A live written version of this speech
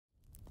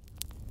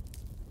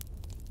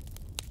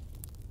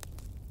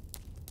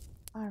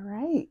All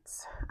right.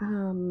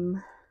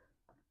 Um,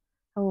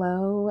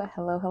 hello.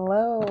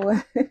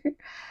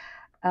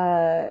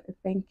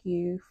 Thank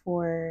you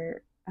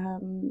for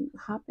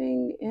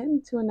hopping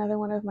into another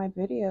one of my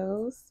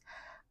videos.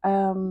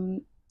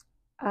 Um,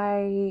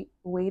 I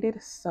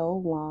waited so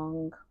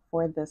long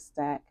for this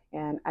deck,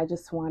 and I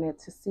just wanted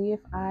to see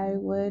if I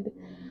would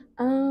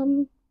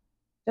um,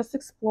 just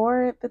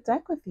explore the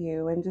deck with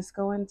you and just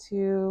go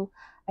into,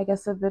 I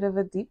guess, a bit of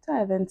a deep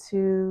dive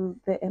into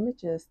the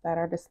images that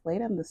are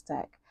displayed on this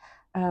deck.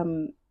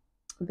 Um,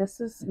 this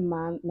is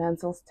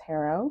Manzel's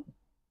Tarot.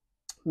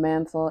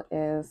 Manzel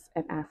is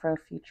an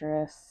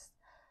afro-futurist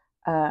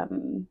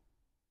um,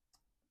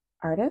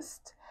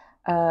 artist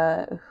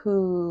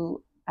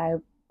who,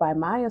 by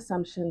my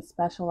assumption,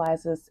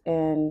 specializes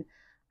in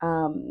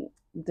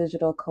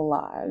digital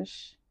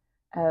collage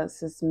as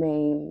his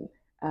main,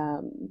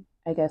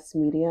 I guess,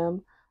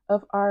 medium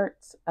of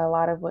art. A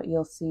lot of what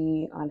you'll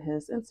see on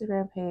his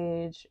Instagram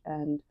page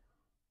and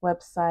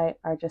website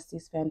are just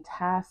these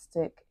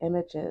fantastic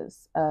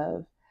images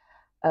of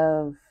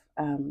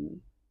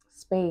um,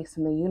 space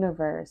and the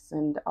universe,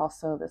 and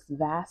also this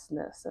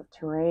vastness of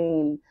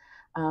terrain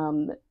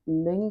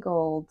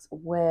mingled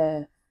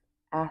with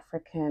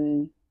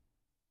African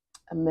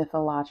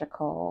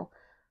mythological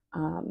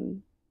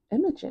um,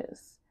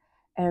 images.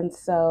 And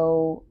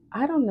so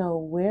I don't know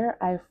where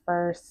I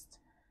first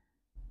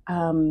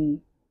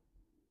um,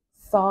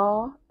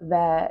 saw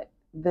that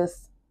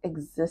this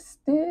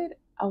existed.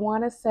 I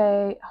want to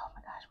say, oh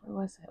my gosh, where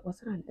was it?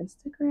 Was it on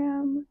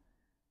Instagram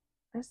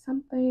or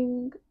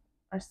something,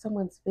 or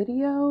someone's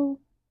video?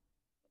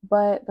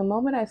 But the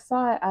moment I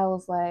saw it, I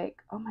was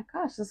like, oh my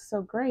gosh, this is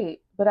so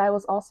great. But I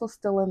was also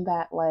still in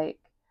that, like,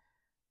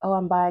 oh,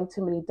 I'm buying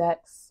too many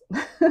decks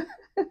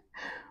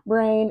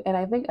brain. And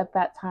I think at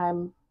that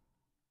time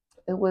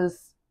it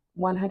was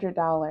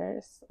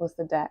 $100 was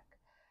the deck.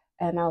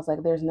 And I was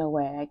like, there's no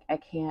way I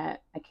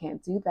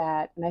can't do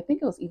that. And I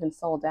think it was even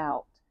sold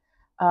out.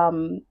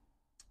 Um,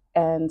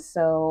 and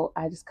so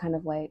I just kind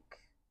of like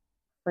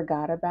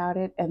forgot about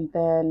it. And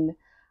then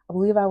I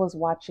believe I was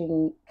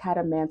watching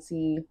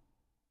Catamancy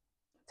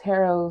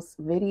Tarot's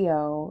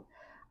video.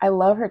 I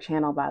love her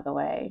channel, by the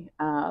way,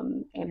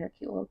 and her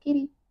cute little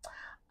kitty.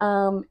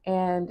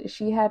 And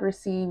she had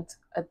received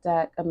a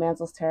deck, a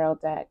Manzel's Tarot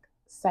deck,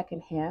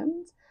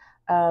 secondhand,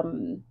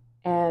 um,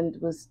 and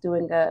was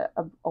doing a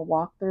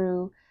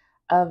walkthrough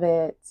of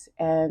it.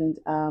 And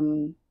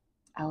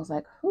I was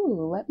like,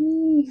 "Who? Let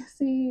me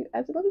see.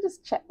 Let me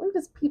just check. Let me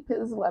just peep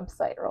his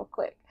website real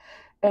quick."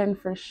 And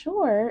for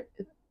sure,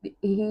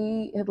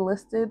 he had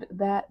listed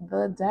that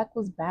the deck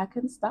was back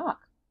in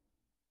stock,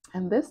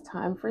 and this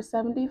time for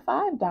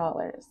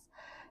 $75.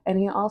 And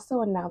he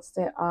also announced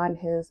it on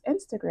his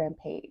Instagram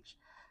page.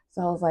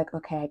 So I was like,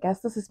 okay, I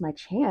guess this is my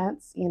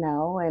chance, and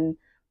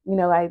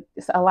I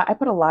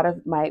put a lot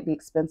of the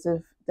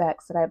expensive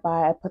decks that I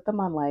buy, I put them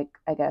on, like,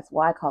 I guess,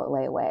 well, I call it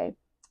layaway.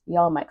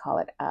 Y'all might call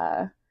it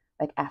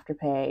like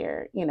afterpay,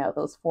 or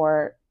those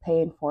four pay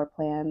in four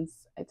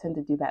plans. I tend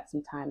to do that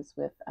sometimes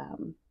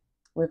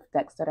with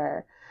decks that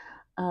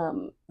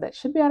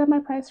should be out of my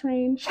price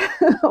range,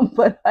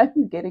 but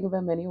I'm getting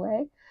them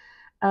anyway.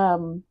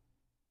 Um,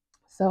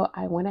 so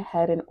I went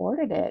ahead and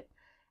ordered it.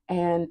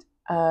 And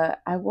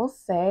I will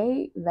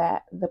say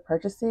that the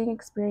purchasing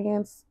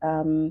experience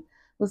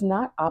was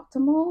not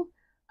optimal.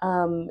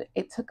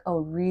 It took a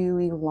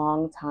really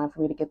long time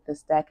for me to get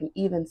this deck. And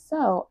even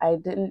so, I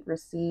didn't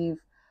receive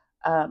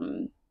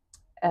um,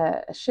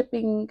 a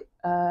shipping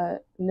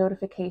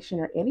notification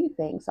or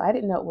anything. So I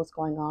didn't know what was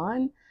going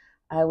on.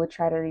 I would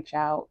try to reach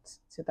out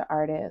to the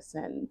artist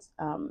and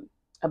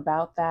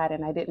about that,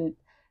 and I didn't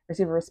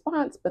receive a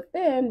response. But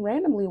then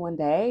randomly one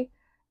day,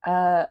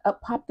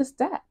 up popped this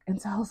deck,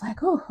 and so I was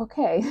like, "Oh,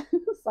 okay,"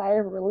 sigh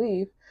of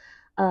relief.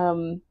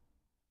 Um,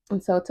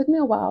 and so it took me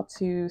a while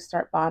to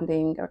start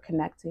bonding or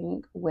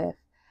connecting with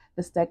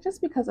this deck,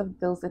 just because of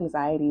those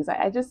anxieties.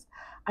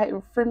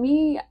 For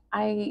me,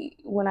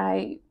 when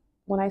I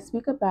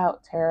speak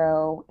about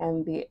tarot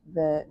and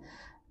the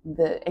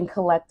in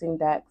collecting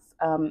decks,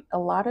 a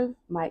lot of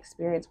my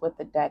experience with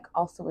the deck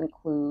also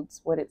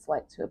includes what it's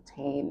like to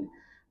obtain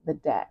the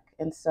deck,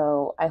 and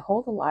so I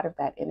hold a lot of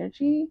that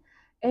energy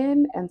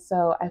in, and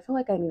so I feel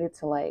like I needed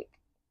to, like,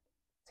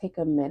 take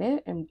a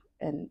minute and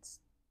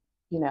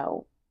you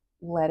know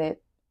let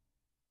it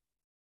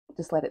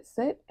let it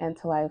sit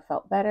until I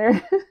felt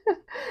better.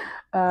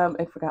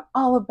 I forgot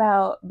all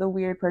about the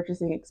weird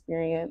purchasing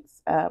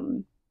experience.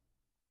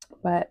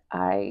 But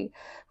I,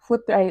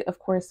 of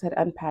course, had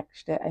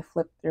unpackaged it. I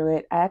flipped through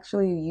it. I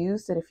actually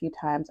used it a few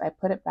times. I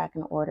put it back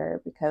in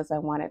order because I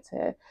wanted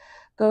to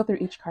go through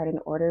each card in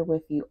order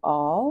with you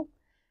all.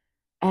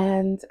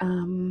 And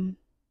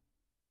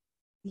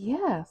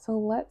yeah, so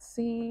let's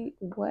see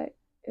what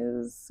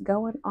is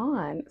going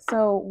on.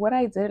 So, what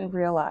I didn't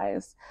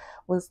realize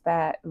was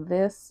that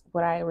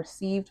what I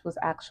received was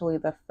actually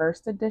the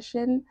first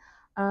edition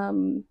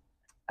um,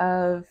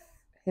 of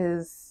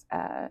his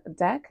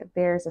deck.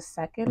 There's a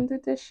second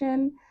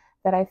edition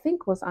that I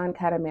think was on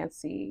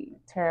Catamancy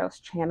Tarot's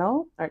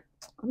channel, or at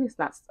least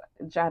not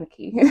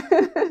Janaki,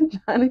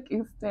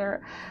 Janaki's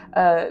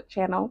tarot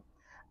channel.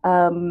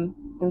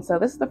 And so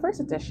this is the first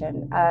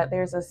edition.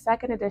 There's a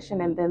second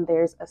edition, and then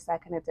there's a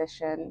second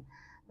edition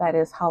that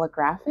is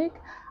holographic.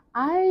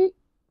 I,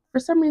 for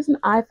some reason,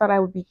 I thought I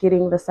would be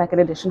getting the second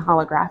edition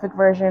holographic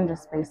version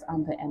just based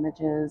on the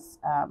images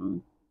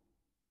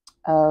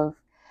of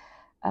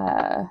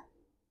uh,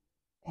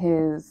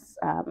 his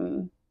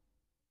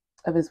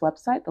of his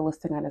website, the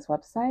listing on his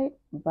website,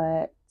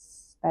 but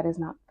that is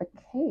not the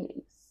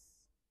case.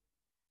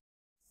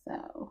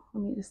 So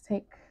let me just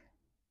take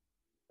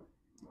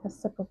a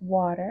sip of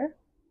water.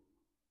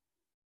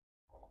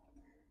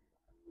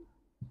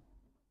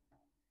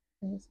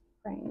 This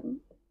frame,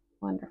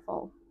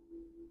 wonderful.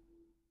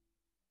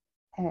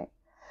 Okay,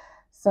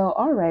 so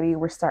already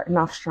we're starting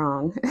off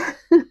strong.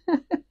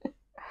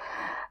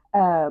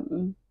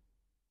 um,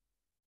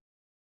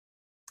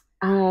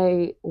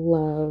 I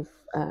love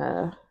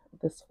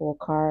this full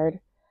card.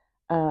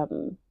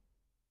 Um,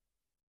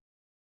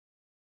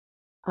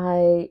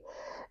 I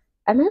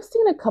and I've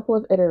seen a couple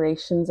of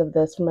iterations of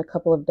this from a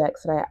couple of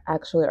decks that I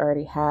actually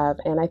already have,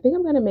 and I think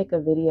I'm going to make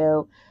a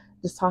video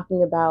just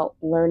talking about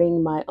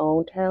learning my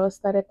own tarot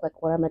aesthetic,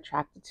 like what I'm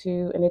attracted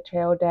to in a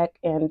tarot deck,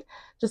 and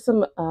just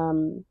some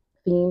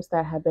themes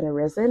that have been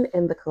arisen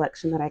in the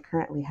collection that I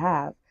currently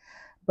have.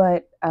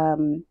 But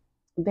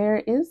there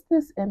is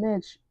this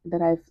image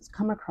that I've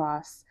come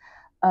across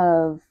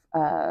of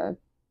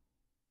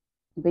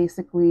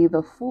basically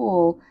the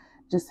Fool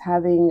just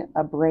having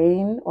a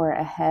brain or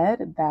a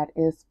head that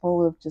is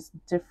full of just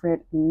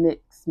different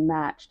mixed,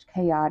 matched,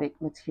 chaotic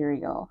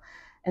material.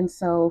 And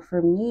so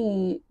for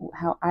me,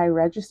 how I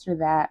register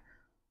that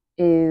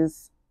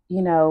is,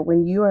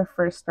 when you are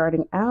first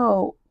starting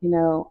out,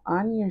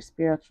 on your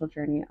spiritual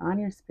journey, on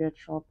your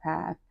spiritual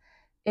path,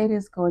 it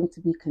is going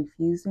to be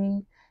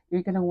confusing.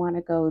 You're going to want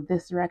to go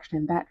this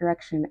direction, that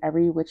direction,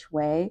 every which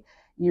way.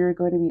 You're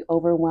going to be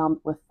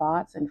overwhelmed with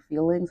thoughts and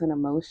feelings and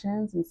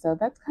emotions. And so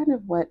that's kind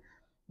of what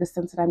the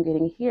sense that I'm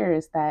getting here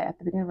is that at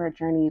the beginning of our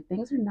journey,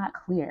 things are not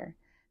clear.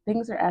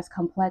 Things are as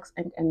complex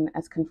and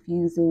as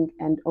confusing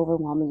and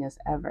overwhelming as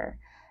ever.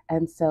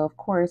 And so, of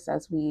course,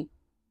 as we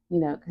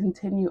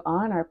continue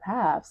on our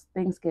paths,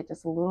 things get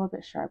just a little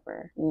bit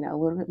sharper, a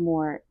little bit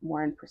more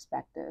in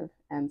perspective.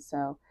 And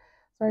so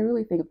I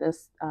really think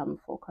this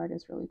full card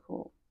is really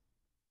cool.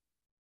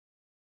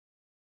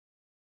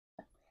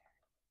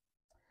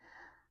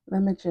 The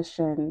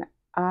Magician.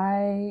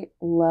 I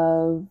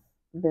love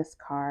this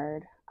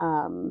card.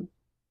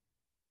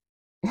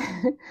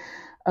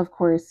 Of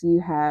course, you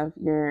have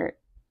the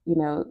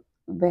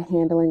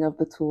handling of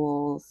the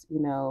tools,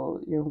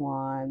 your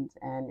wand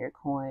and your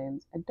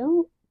coins.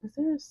 Is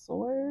there a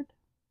sword?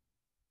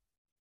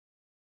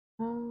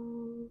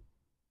 Um,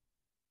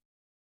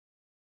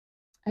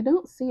 I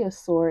don't see a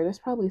sword. There's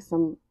probably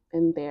some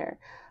in there.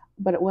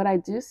 But what I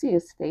do see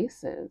is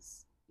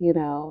faces,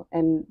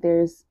 and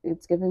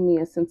it's giving me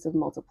a sense of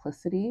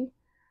multiplicity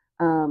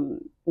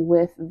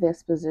with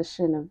this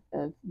position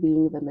of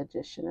being the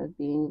magician, of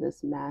being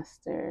this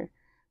master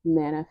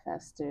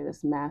manifester,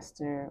 this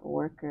master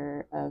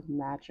worker of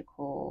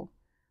magical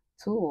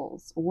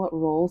tools. What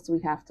roles do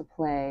we have to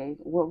play?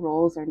 What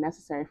roles are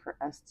necessary for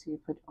us to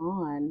put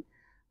on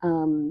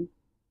um,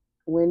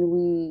 when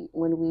we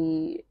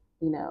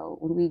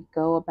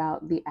go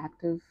about the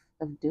act of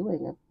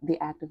doing, of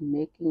the act of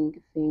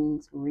making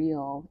things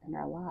real in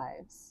our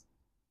lives.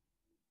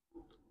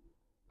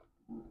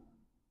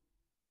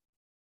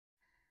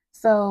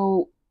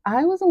 So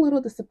I was a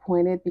little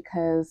disappointed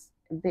because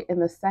in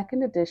the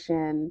second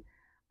edition,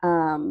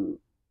 um,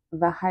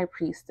 the high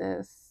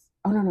priestess.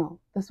 Oh no,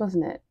 this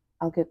wasn't it.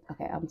 Okay.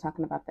 I'm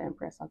talking about the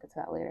empress. I'll get to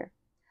that later.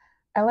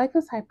 I like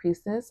this high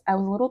priestess. I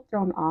was a little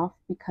thrown off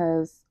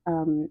because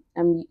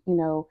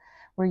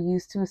we're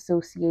used to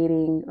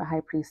associating the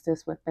high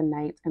priestess with the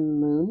night and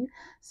the moon.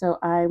 So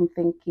I'm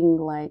thinking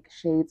like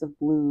shades of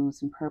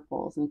blues and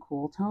purples and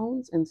cool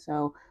tones. And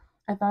so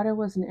I thought it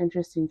was an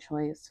interesting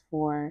choice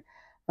for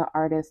the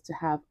artist to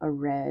have a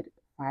red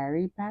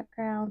fiery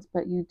background,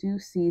 but you do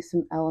see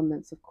some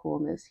elements of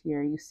coolness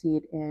here. You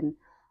see it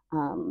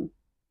um,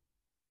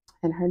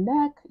 in her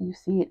neck, you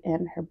see it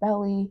in her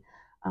belly.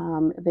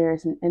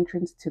 There's an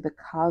entrance to the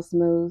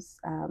cosmos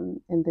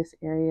in this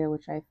area,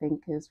 which I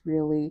think is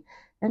really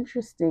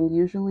interesting.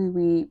 Usually,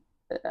 we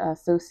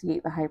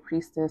associate the high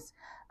priestess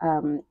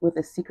with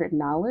a secret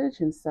knowledge,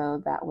 and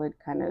so that would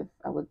kind of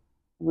I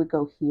would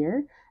go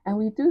here. And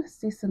we do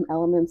see some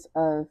elements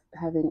of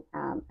having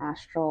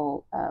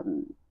astral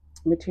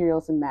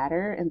materials and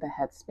matter in the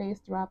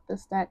headspace throughout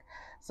this deck.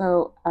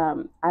 So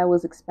I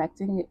was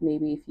expecting it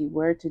maybe if you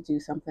were to do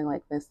something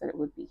like this, that it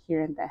would be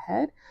here in the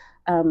head.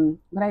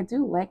 But I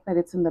do like that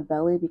it's in the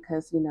belly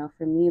because,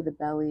 for me, the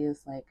belly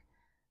is like,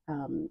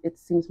 it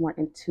seems more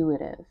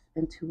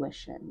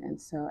intuition.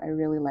 And so I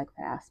really like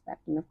the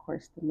aspect. And of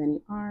course, the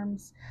many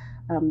arms,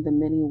 the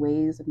many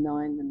ways of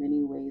knowing, the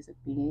many ways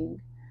of being.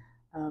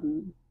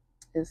 Um,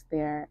 is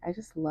there. I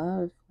just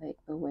love like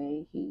the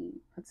way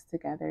he puts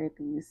together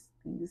these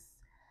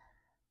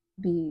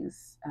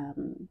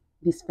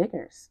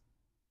figures.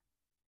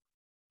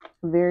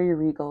 Very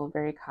regal,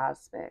 very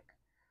cosmic.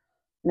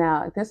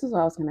 Now, this is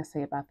what I was going to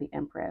say about the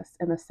Empress.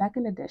 In the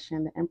second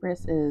edition, the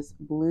Empress is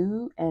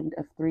blue and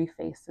of three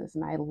faces,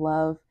 and I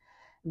love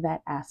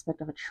that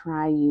aspect of a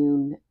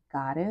triune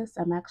goddess.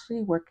 I'm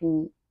actually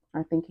working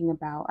or thinking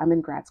about, I'm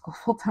in grad school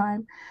full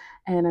time,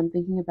 and I'm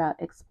thinking about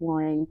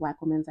exploring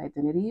Black women's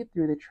identity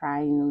through the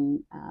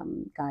triune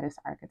goddess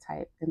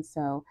archetype. And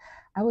so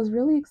I was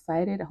really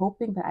excited,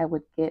 hoping that I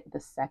would get the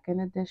second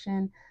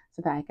edition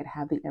so that I could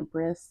have the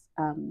Empress.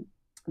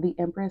 The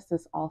Empress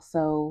is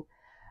also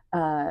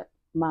uh,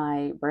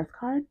 my birth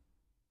card.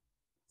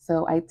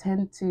 So I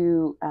tend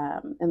to,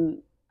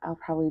 and I'll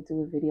probably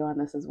do a video on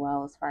this as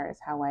well, as far as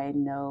how I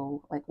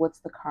know, like, what's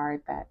the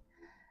card that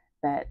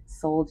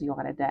sold you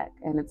on a deck.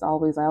 And it's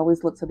always, I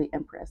always look to the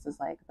Empress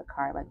as like the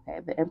card, like, okay,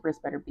 the Empress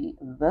better be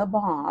the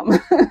bomb,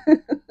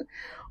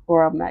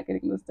 or I'm not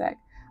getting this deck.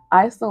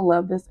 I still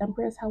love this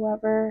Empress,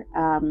 however.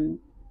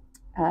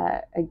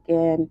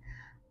 Again,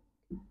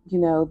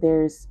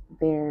 there's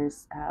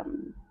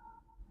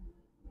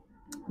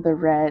the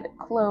red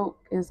cloak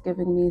is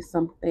giving me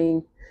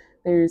something.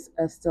 There's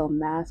a still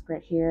mask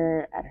right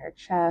here at her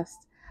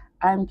chest.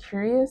 I'm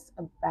curious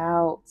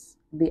about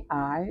the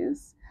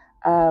eyes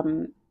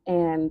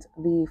and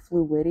the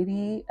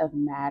fluidity of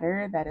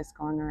matter that is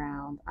going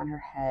around on her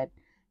head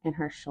and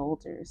her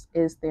shoulders.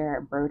 Is there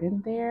a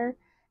burden there?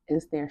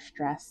 Is there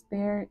stress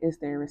there? Is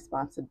there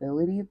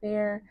responsibility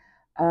there?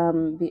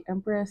 The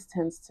Empress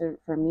tends to,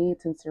 for me,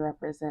 tends to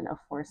represent a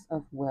force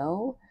of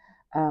will,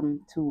 to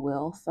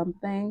will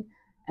something,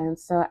 and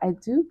so I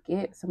do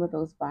get some of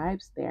those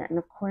vibes there. And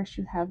of course,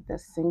 you have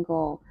this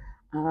single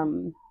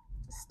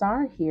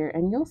star here,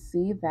 and you'll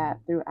see that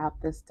throughout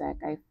this deck,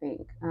 I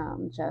think.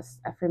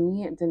 Just for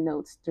me, it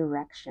denotes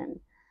direction.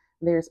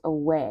 There's a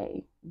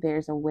way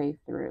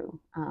through,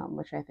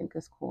 which I think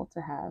is cool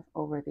to have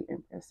over the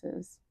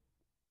Empress's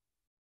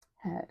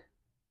head.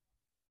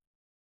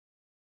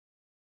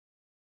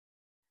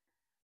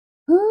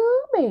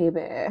 Ooh,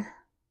 baby.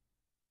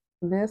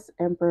 This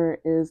emperor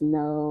is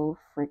no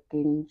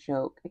freaking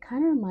joke. It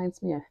kind of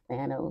reminds me of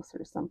Thanos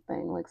or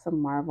something, like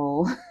some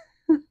Marvel,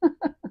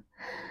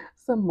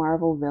 some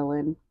Marvel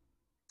villain.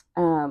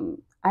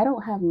 I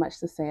don't have much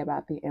to say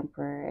about the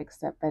emperor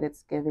except that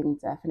it's giving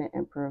definite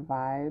emperor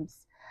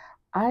vibes.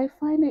 I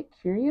find it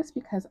curious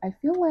because I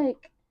feel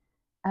like,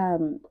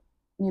 um,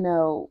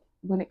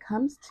 when it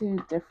comes to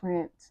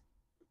different,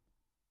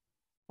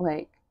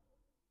 like,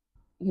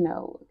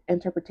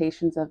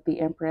 interpretations of the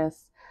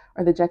empress,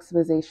 or the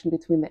juxtaposition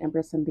between the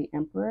empress and the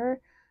emperor.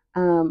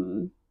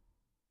 Um,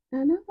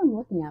 and now that I'm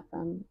looking at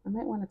them, I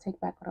might want to take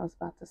back what I was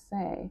about to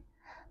say.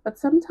 But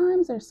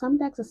sometimes there's some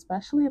decks,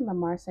 especially in the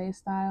Marseille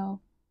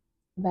style,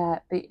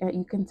 that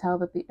you can tell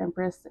that the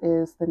empress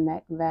is the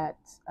neck that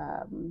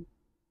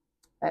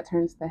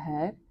turns the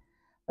head.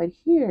 But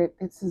here,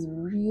 it's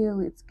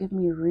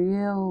giving me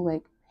real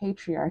like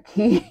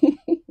patriarchy.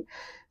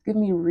 Give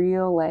me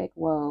real like,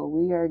 whoa,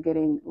 we are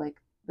getting like,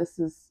 this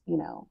is,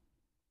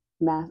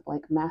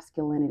 like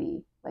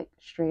masculinity, like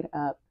straight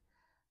up,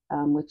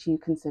 which you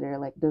consider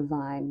like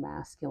divine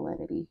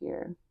masculinity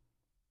here.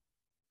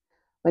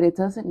 But it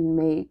doesn't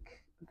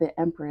make the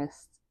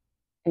Empress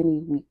any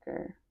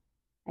weaker,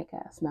 I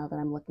guess, now that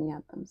I'm looking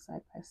at them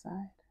side by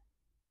side.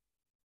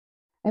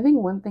 I think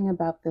one thing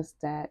about this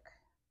deck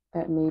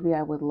that maybe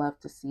I would love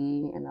to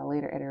see in a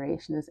later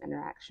iteration is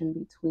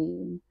interaction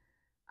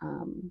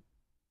um,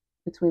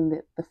 between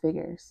the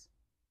figures.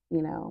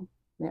 You know,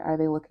 are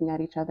they looking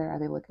at each other? Are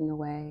they looking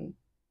away?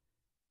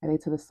 Are they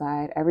to the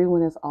side?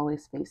 Everyone is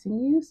always facing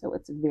you, so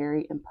it's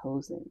very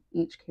imposing.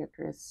 Each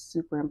character is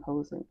super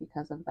imposing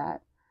because of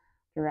that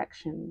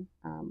direction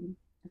of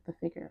the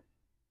figure.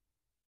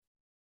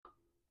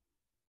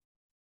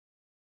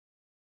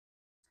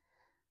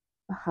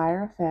 The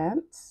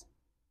Hierophant,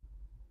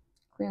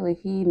 clearly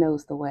he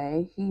knows the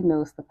way, he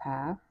knows the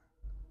path.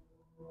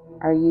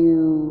 Are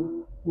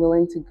you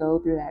willing to go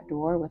through that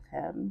door with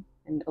him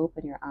and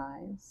open your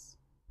eyes?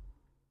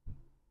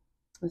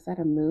 Is that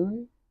a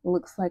moon? It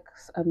looks like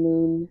a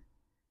moon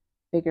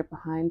figure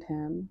behind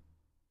him.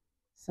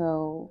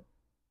 So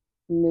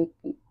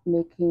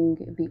making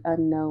the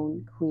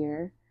unknown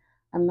clear.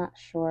 I'm not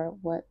sure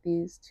what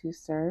these two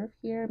serve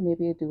here.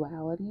 Maybe a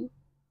duality.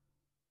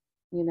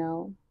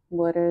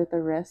 What are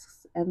the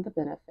risks and the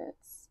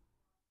benefits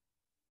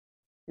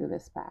through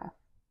this path?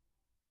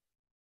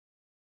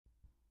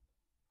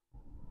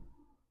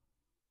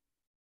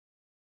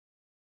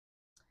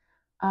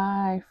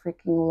 I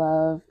freaking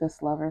love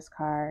this Lover's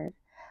card.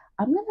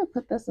 I'm going to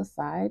put this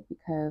aside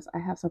because I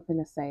have something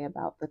to say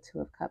about the Two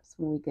of Cups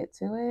when we get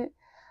to it.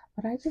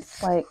 But I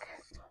just like,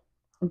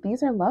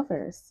 these are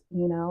lovers.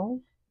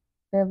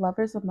 They're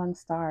lovers among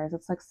stars.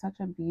 It's like such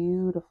a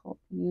beautiful,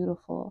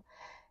 beautiful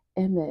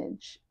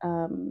image.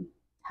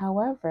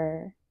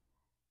 However,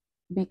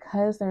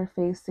 because they're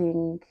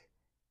facing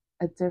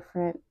a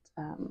different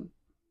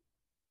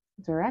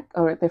direct,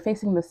 or they're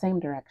facing the same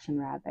direction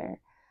rather.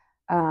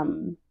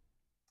 Um,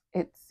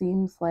 it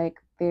seems like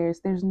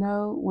there's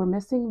no, we're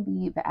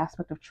missing the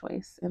aspect of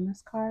choice in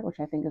this card, which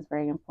I think is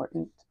very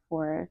important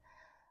for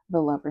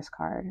the lovers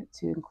card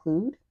to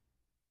include.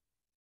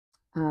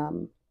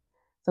 Um,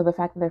 so the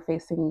fact that they're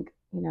facing,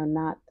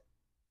 not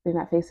they're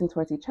not facing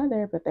towards each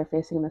other, but they're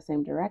facing in the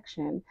same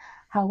direction.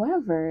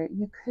 However,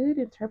 you could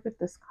interpret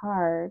this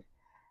card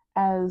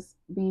as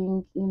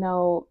being,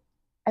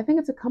 I think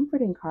it's a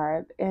comforting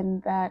card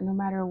in that no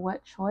matter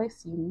what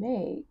choice you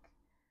make,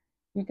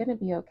 you're going to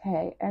be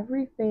okay.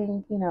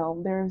 Everything,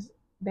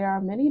 there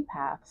are many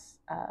paths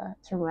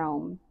to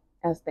Rome,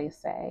 as they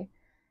say.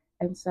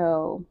 And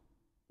so,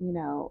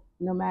 no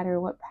matter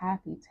what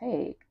path you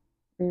take,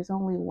 there's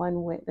only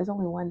one way, there's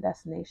only one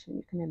destination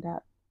you can end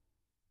up,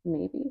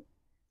 maybe.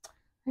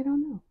 I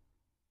don't know.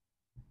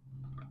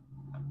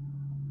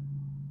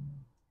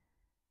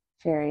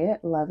 Chariot,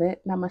 love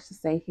it. Not much to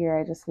say here.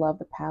 I just love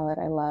the palette.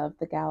 I love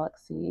the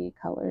galaxy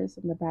colors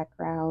in the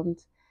background.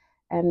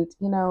 And,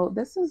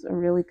 this is a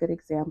really good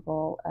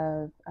example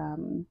of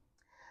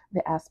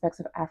the aspects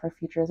of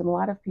Afrofuturism. A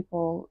lot of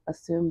people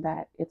assume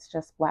that it's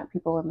just Black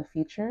people in the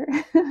future.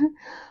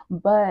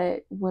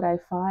 But what I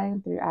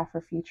find through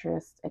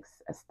Afrofuturist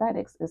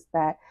aesthetics is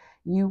that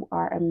you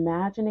are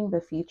imagining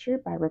the future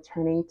by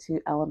returning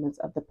to elements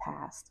of the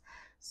past.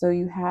 So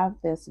you have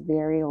this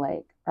very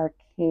like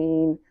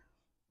arcane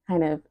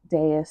kind of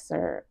dais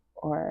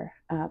or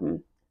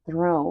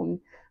throne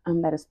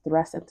that is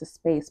thrust into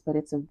space, but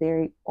it's a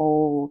very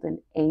old and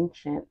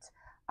ancient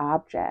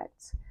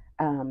object,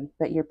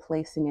 but you're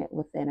placing it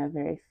within a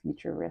very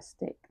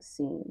futuristic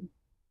scene.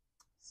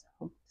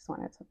 So just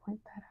wanted to point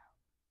that out.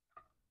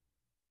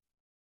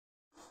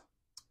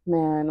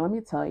 Man, let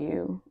me tell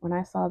you, when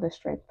I saw the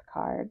strength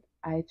card,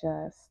 I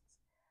just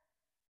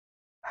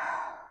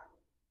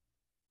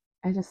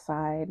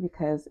sighed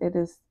because it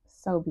is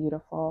so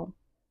beautiful,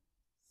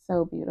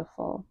 so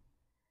beautiful.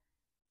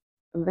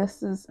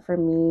 This is for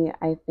me,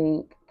 I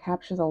think,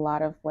 captures a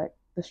lot of what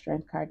the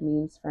strength card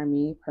means for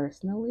me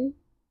personally.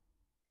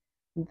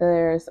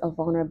 There's a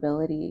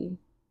vulnerability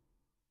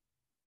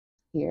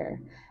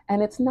here.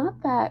 And it's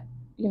not that,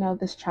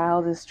 this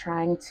child is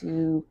trying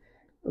to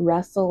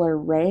wrestle or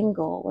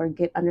wrangle or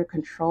get under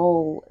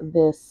control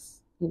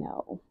this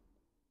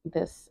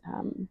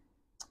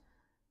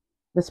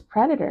this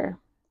predator,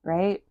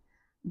 right?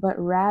 But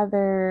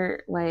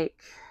rather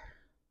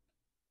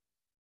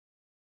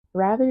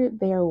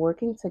they are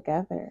working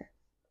together.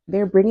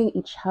 They're bringing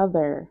each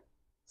other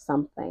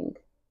something,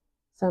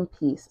 some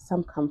peace,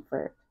 some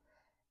comfort.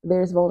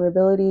 There's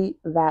vulnerability,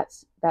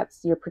 that's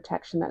your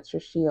protection, that's your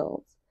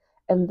shield.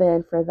 And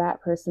then for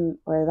that person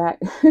or that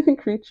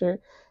creature,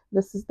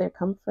 this is their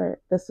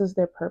comfort, this is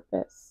their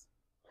purpose.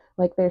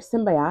 Like they're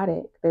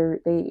symbiotic,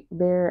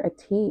 they're a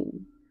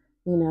team,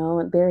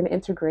 they're an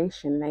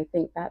integration. And I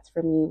think that's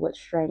for me what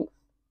strength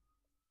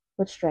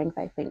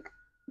I think,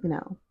 you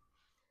know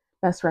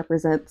best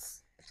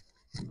represents.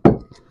 I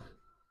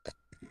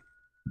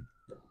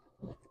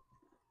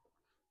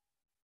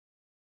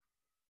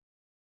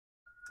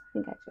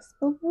think I just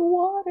spilled the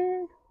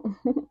water.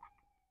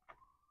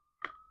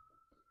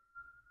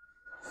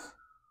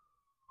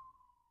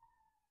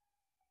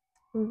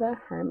 The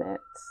Hermit.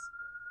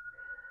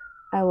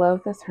 I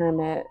love this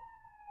Hermit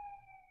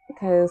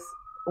because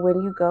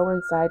when you go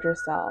inside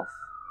yourself,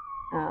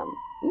 um,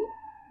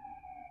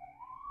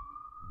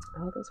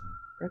 oh, those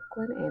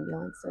Brooklyn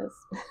ambulances.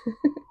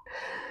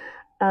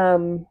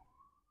 um,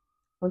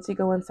 Once you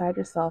go inside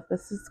yourself,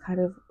 this is kind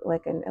of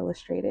like an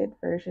illustrated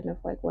version of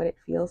like what it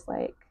feels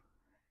like,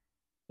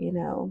 you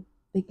know,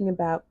 thinking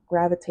about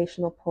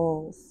gravitational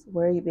pulls.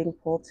 Where are you being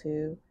pulled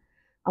to?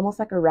 Almost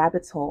like a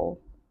rabbit's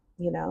hole,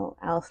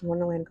 Alice in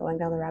Wonderland going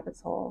down the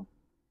rabbit's hole.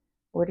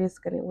 How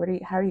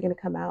are you gonna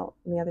come out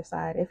on the other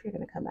side if you're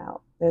gonna come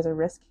out? There's a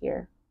risk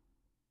here,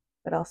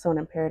 but also an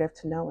imperative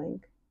to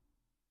knowing.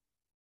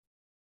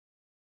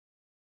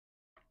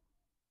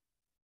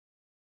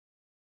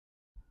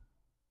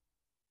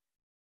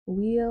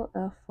 Wheel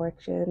of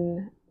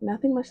Fortune.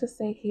 Nothing much to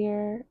say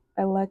here.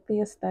 I like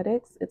the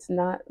aesthetics. It's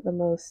not the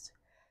most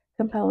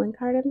compelling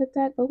card in the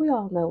deck, but we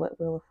all know what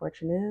Wheel of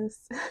Fortune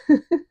is.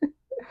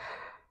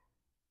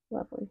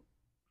 Lovely.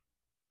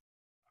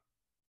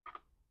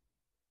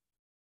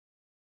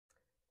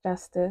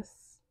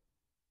 Justice.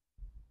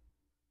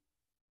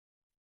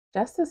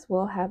 Justice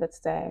will have its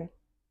day.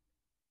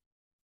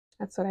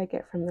 That's what I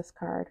get from this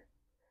card.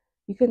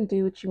 You can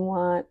do what you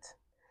want.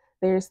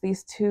 There's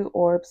these two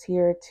orbs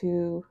here,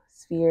 two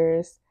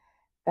spheres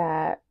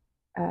that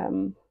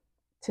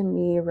to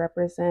me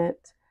represent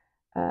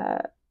uh,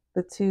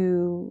 the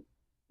two,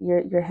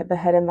 the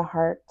head and the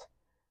heart,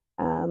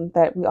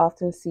 that we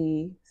often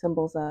see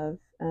symbols of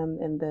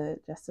in the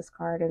Justice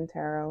card in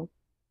tarot.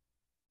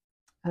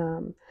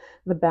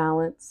 The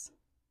balance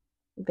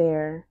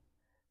there,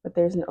 but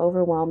there's an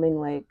overwhelming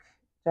like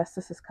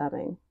justice is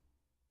coming,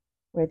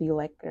 whether you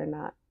like it or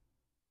not.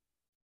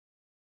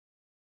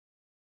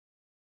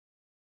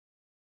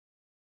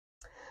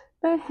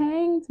 The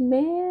Hanged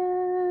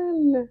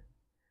Man.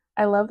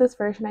 I love this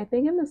version. I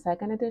think in the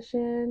second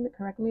edition,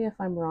 correct me if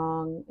I'm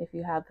wrong if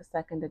you have the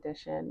second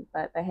edition,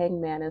 but the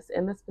hangman is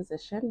in this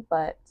position,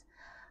 but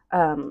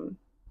um,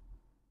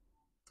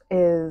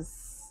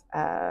 is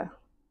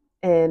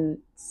in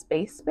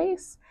space.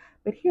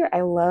 But here,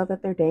 I love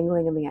that they're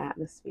dangling in the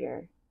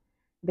atmosphere.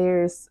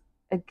 There's,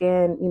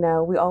 again,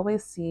 we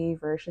always see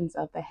versions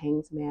of the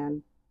hanged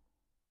man,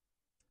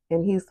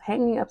 and he's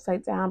hanging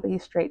upside down, but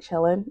he's straight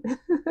chilling.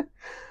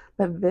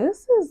 But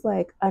this is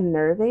like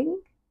unnerving.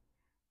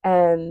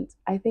 And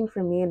I think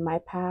for me in my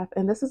path,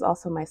 and this is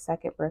also my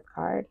second birth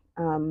card,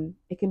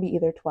 it can be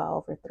either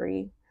 12 or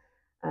 3.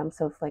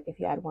 So if like if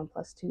you add 1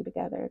 plus 2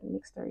 together, it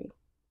makes 3.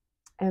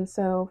 And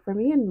so for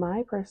me in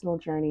my personal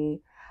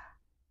journey,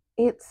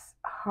 it's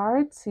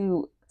hard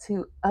to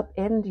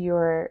upend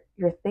your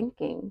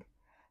thinking,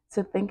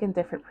 to think in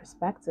different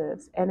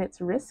perspectives, and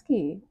it's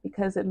risky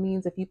because it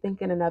means if you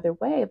think in another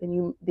way, then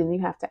you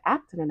have to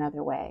act in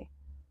another way.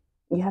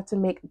 You have to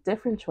make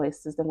different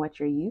choices than what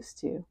you're used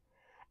to,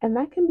 and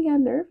that can be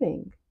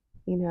unnerving.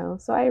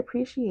 So I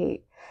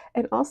appreciate.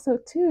 And also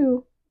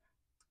too,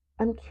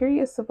 I'm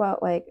curious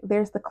about, like,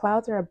 there's the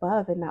clouds are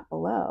above and not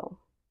below.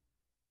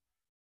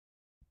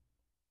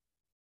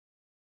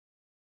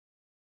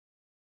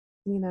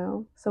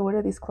 So what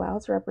do these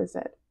clouds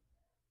represent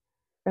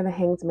for the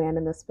hanged man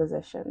in this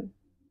position?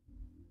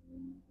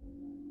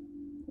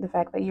 The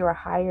fact that you are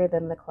higher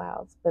than the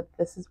clouds, but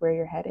this is where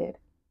you're headed.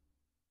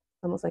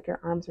 Almost like your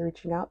arms are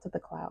reaching out to the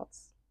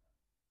clouds,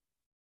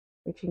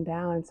 reaching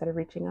down instead of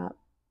reaching up.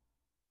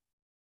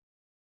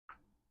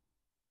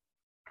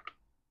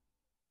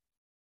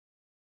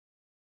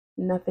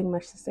 Nothing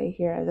much to say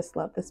here. I just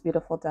love this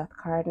beautiful death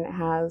card, and it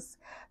has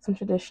some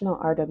traditional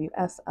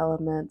RWS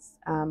elements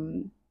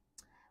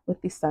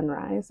with the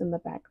sunrise in the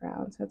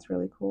background. So it's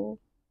really cool.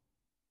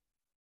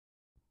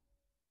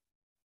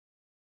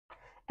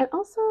 And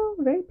also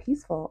very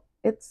peaceful.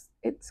 It's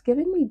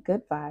giving me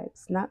good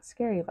vibes, not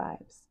scary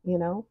vibes.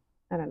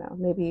 I don't know.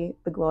 Maybe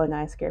the glowing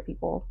eyes scare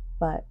people,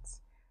 but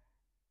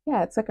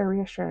yeah, it's like a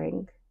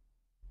reassuring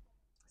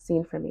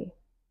scene for me.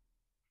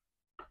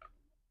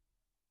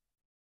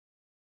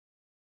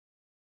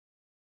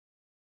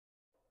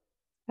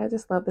 I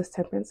just love this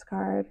temperance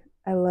card.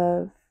 I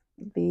love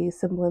the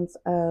semblance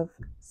of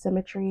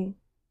symmetry,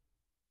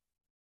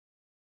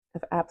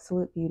 of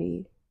absolute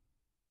beauty.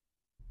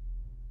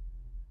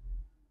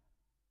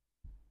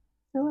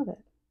 I love it.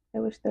 I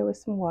wish there was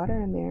some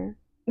water in there.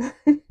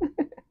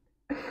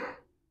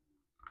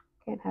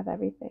 Can't have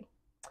everything.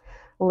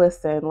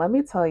 Listen, let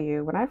me tell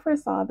you, when I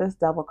first saw this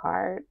double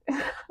card,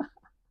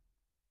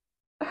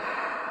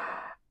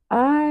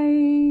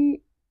 I,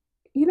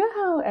 you know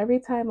how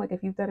every time, like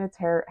if you've done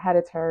had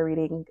a tarot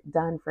reading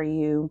done for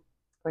you,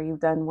 or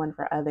you've done one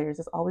for others,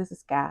 there's always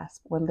this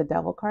gasp when the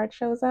devil card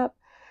shows up,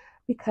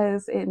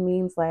 because it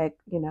means like,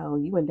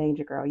 you in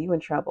danger, girl, you in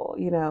trouble,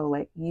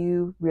 like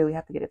you really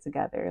have to get it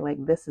together.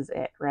 Like this is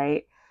it,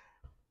 right?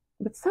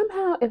 But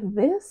somehow, if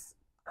this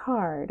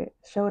card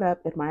showed up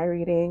in my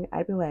reading,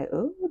 I'd be like,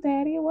 "Ooh,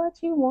 daddy, what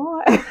you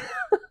want?"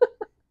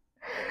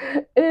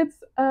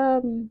 it's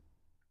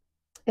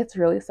it's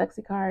really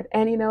sexy card.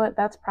 And you know what?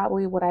 That's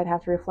probably what I'd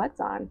have to reflect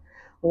on.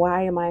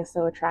 Why am I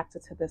so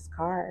attracted to this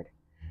card?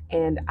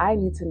 And I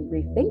need to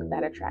rethink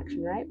that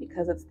attraction, right?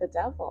 Because it's the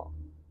devil.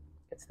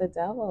 It's the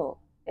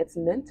devil. It's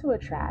meant to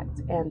attract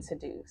and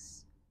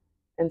seduce.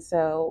 And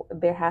so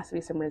there has to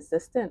be some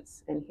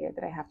resistance in here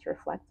that I have to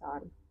reflect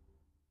on.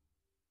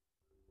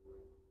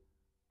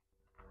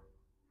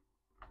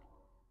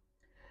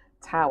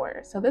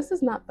 Tower. So this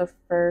is not the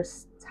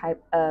first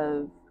type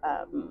of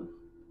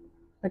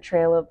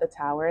portrayal of the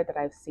tower that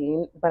I've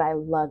seen, but I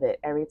love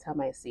it every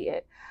time I see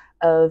it.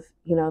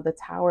 The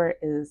tower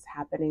is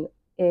happening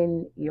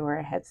in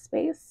your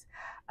headspace.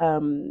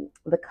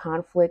 The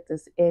conflict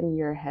is in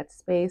your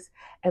headspace,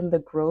 and the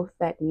growth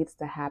that needs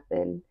to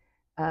happen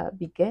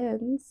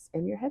begins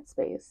in your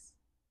headspace.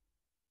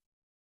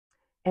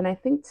 And I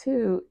think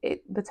too,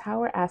 the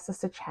tower asks us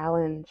to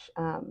challenge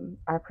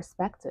our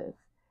perspective.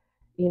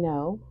 You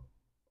know,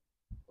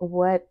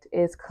 what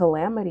is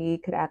calamity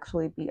could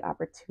actually be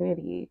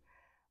opportunity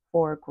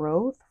for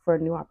growth, for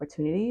new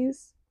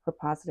opportunities, for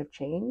positive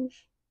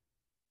change.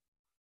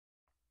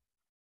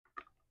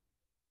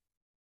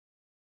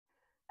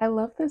 I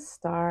love this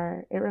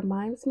star. It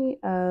reminds me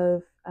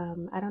of,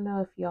 I don't know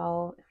if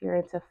you're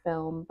into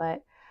film,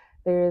 but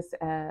there's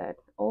an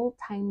old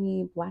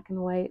timey black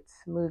and white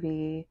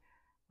movie.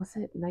 Was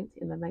it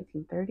in the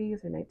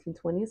 1930s or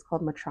 1920s,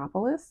 called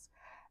Metropolis?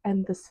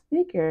 And this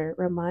figure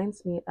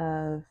reminds me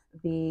of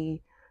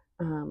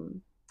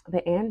um,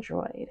 the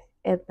android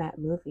in that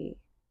movie.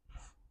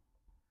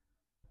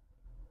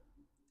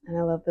 And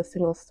I love the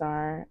single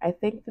star. I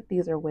think that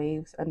these are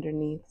waves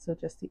underneath, so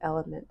just the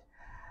element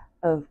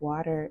of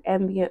water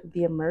and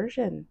the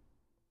immersion.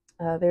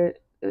 There,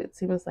 it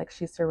seems like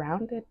she's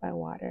surrounded by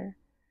water.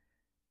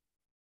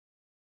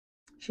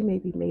 She may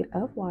be made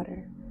of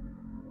water.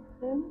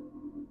 Yeah.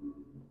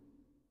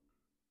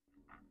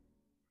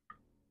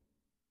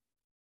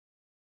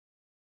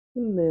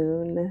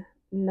 Moon.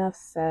 enough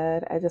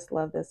said. I just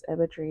love this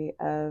imagery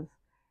of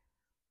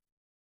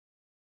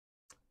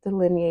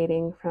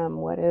delineating from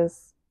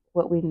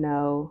what we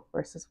know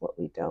versus what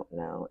we don't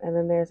know. And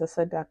then there's a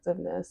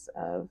seductiveness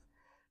of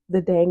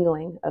the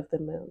dangling of the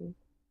moon,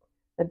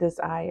 the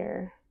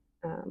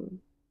um,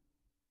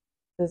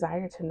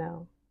 desire to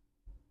know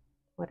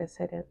what is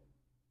hidden.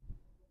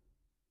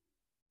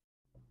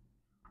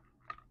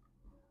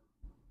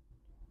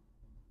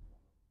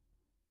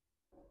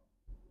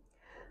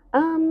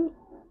 Um,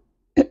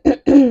 it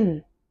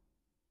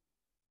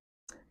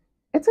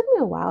took me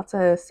a while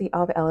to see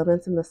all the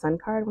elements in the sun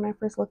card when I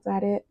first looked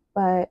at it,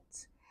 but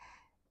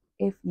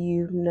if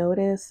you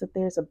notice that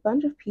there's a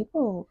bunch of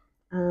people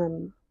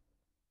um,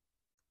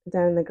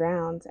 down in the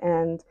ground,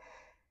 and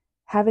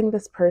having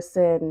this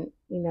person,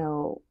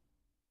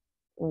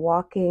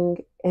 walking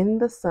in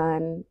the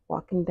sun,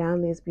 walking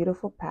down these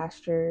beautiful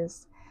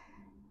pastures,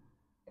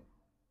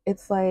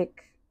 it's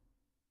like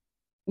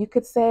you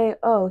could say,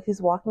 oh,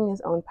 he's walking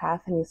his own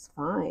path and he's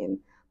fine.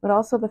 But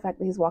also the fact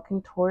that he's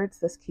walking towards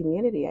this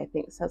community, I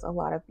think, says a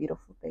lot of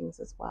beautiful things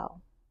as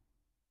well.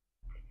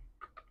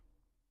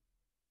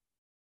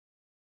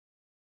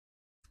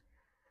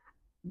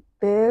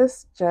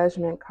 This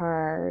judgment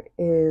card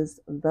is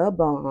the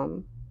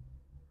bomb.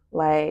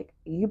 Like,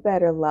 you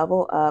better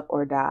level up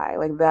or die.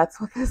 Like, that's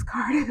what this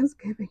card is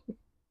giving.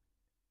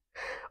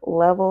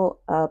 Level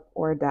up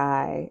or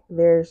die.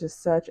 There's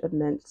just such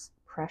immense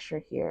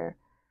pressure here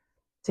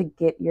to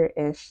get your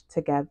ish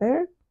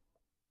together,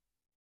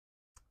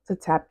 to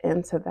tap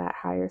into that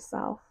higher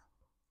self.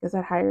 Because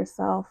that higher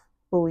self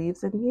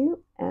believes in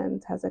you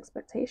and has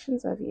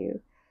expectations of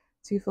you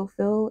to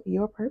fulfill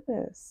your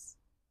purpose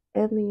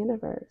in the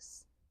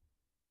universe.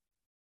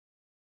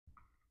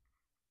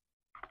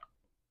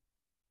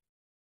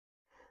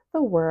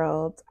 The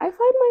world. I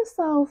find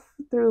myself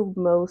through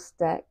most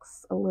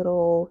decks a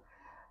little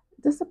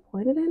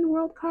disappointed in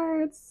world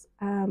cards.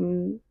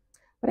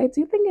 But I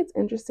do think it's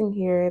interesting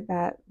here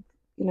that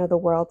the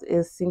world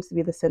is seems to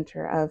be the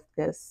center of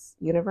this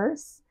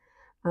universe,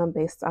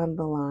 based on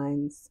the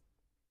lines,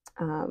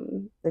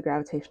 the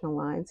gravitational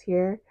lines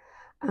here.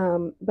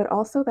 But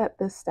also that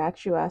this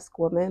statuesque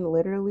woman,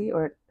 literally,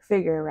 or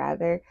figure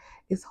rather,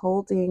 is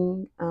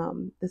holding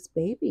this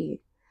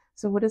baby.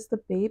 So, what does the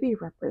baby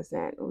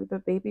represent? The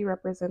baby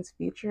represents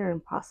future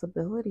and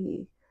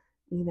possibility,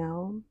 you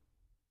know?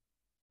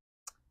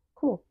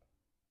 Cool.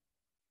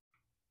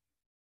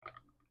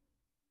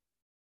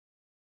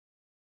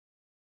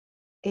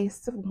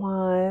 Ace of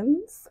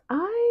Wands.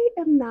 I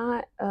am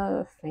not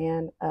a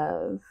fan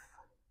of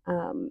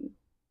um,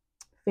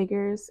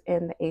 figures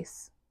in the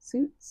ace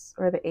suits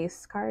or the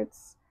ace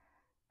cards.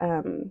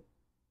 Um,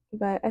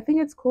 but I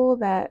think it's cool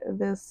that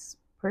this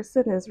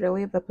person is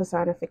really the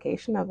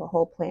personification of a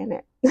whole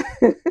planet.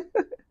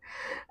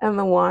 And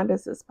the wand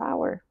is his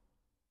power.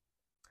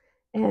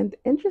 And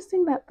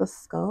interesting that the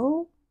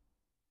skull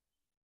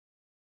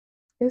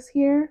is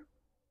here.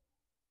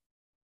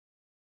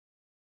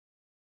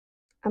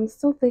 I'm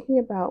still thinking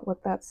about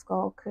what that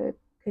skull could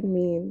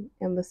mean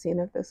in the scene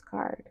of this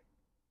card.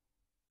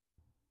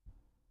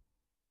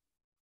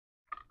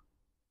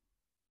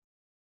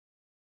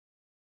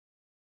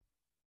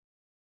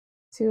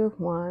 Two of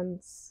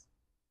Wands.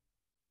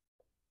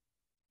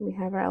 We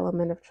have our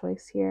element of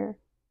choice here.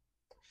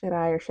 Should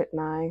I or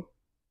shouldn't I?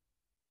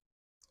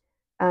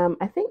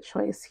 I think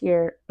choice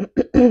here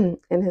in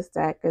his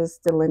deck is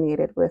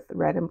delineated with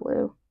red and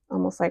blue,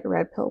 almost like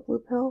red pill, blue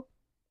pill.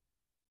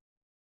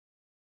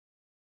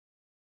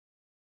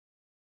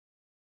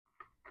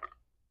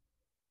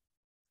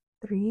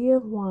 Three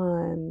of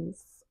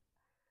Wands.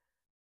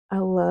 I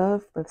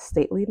love the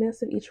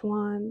stateliness of each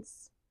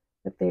wands,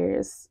 but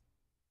there's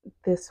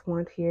this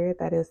wand here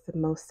that is the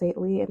most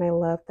stately, and I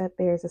love that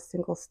there's a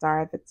single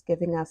star that's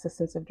giving us a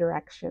sense of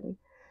direction.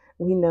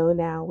 We know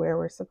now where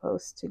we're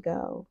supposed to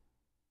go.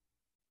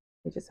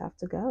 We just have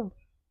to go.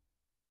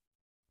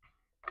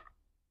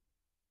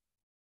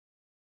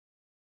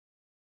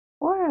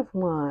 Four of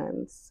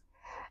Wands.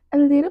 A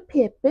little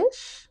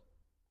pippish.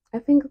 I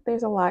think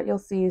there's a lot you'll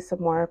see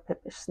some more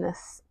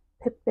pippishness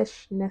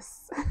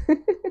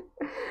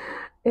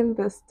in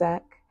this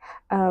deck.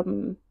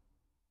 Um,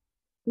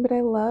 but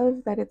I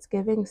love that it's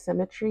giving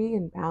symmetry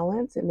and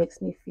balance. It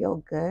makes me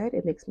feel good.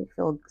 It makes me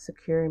feel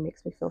secure. It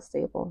makes me feel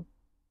stable.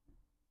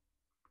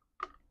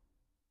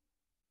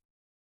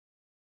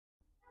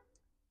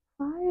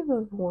 Five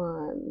of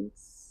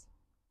Wands.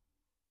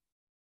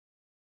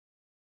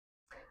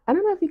 I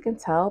don't know if you can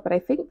tell, but I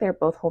think they're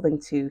both holding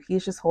two.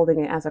 He's just holding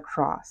it as a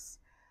cross.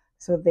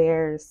 So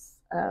there's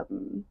a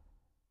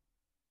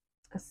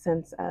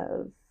sense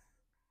of,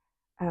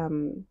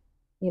 um,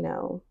 you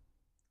know,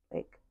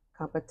 like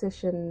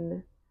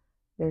competition.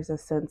 There's a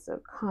sense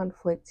of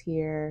conflict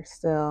here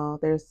still.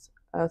 There's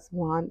a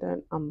wand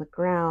on the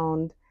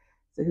ground.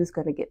 So who's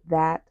going to get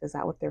that? Is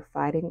that what they're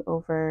fighting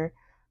over?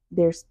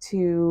 There's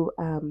two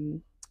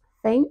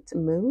faint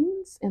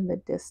moons in the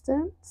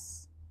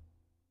distance.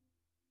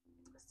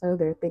 So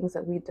there are things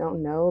that we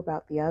don't know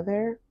about the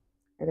other.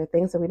 Are there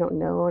things that we don't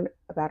know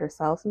about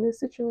ourselves in this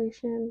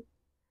situation?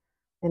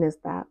 And is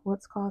that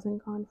what's causing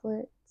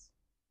conflict?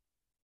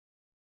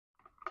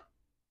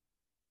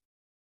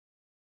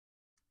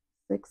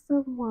 Six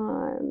of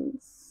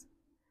Wands.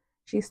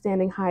 She's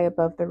standing high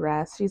above the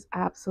rest. She's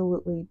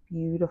absolutely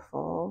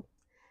beautiful.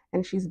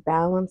 And she's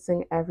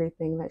balancing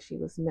everything that she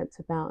was meant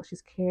to balance.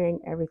 She's carrying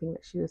everything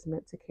that she was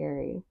meant to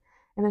carry.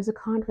 And there's a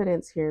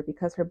confidence here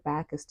because her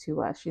back is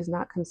to us. She's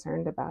not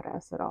concerned about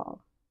us at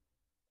all.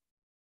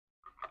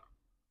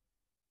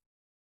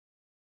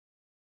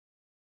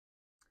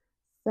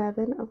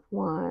 Seven of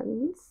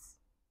Wands.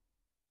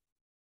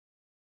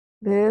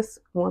 This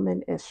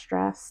woman is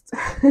stressed.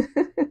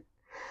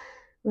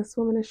 This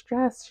woman is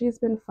stressed. She's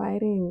been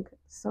fighting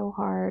so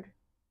hard,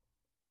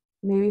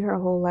 maybe her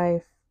whole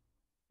life.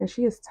 And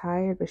she is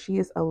tired, but she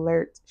is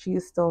alert. She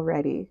is still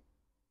ready.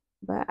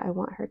 But I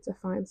want her to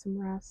find some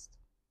rest.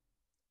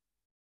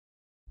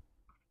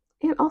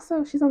 And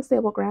also, she's on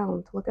stable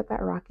ground. Look at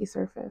that rocky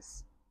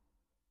surface.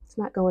 It's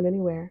not going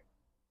anywhere.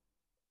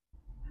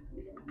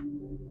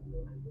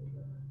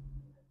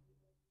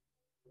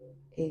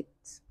 Eight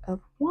of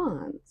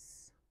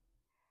Wands.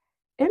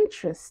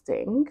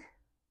 Interesting,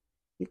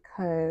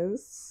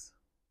 because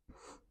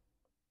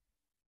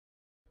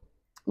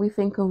we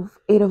think of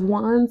Eight of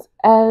Wands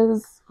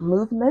as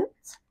movement.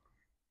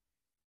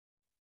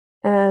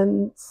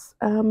 And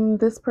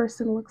this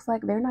person looks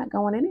like they're not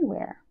going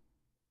anywhere.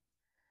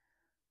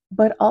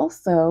 But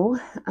also,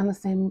 on the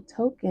same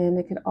token,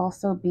 it could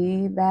also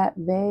be that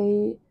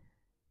they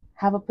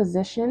have a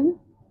position,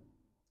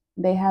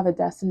 they have a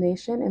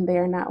destination, and they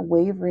are not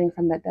wavering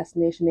from that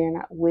destination. They are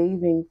not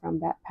wavering from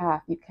that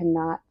path. You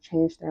cannot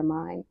change their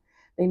mind.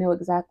 They know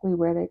exactly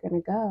where they're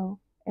going to go,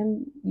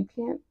 and you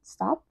can't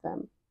stop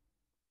them.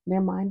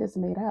 Their mind is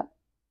made up.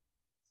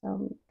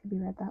 So it could be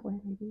read that way,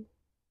 maybe.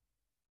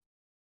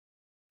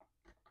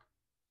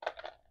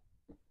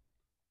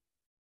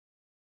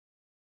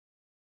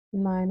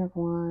 Nine of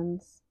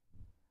Wands.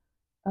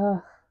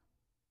 Ugh.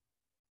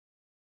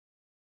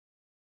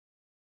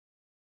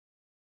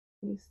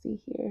 Let me see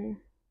here.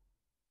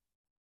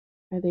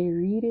 Are they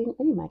reading?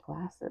 I need my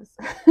glasses.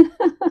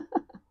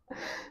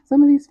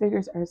 Some of these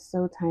figures are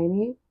so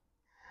tiny,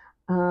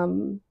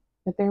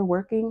 but they're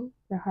working.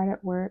 They're hard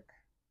at work.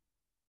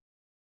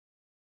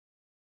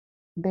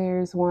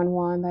 There's one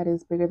wand that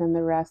is bigger than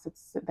the rest.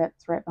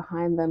 That's right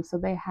behind them. So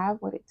they have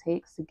what it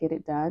takes to get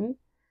it done.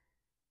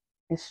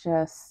 It's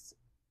just,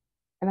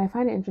 and I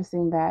find it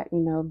interesting that,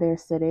 they're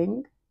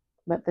sitting,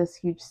 but this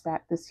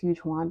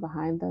huge wand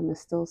behind them is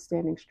still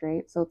standing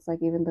straight. So it's like,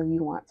 even though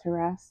you want to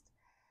rest,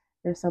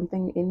 there's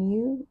something in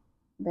you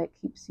that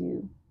keeps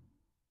you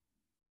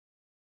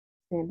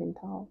standing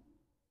tall.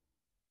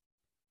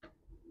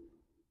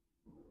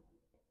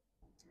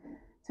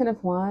 Ten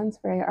of Wands,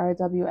 very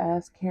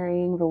RWS,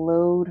 carrying the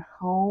load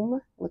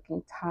home,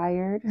 looking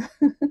tired.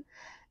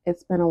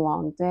 It's been a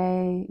long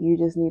day. You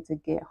just need to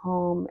get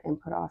home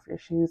and put off your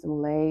shoes and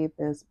lay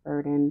this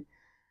burden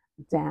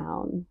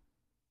down.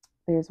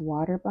 There's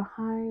water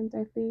behind,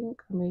 I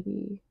think, or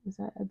maybe is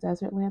that a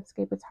desert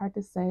landscape? It's hard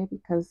to say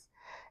because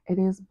it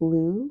is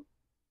blue.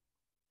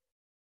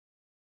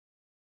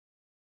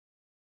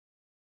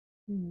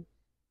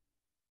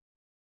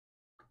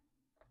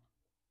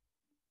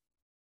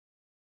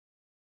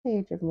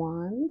 Page of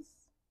Wands.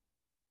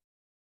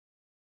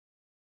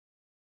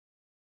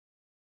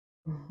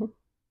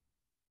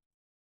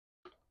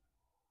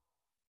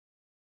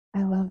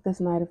 I love this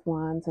Knight of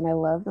Wands, and I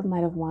love the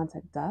Knight of Wands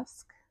at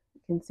dusk.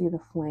 You can see the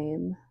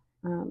flame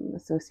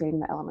associating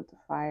the element of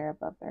fire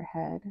above their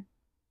head.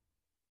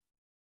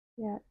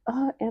 Yeah,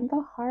 and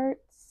the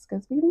hearts,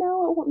 because we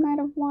know what Knight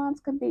of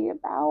Wands could be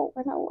about,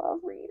 and I love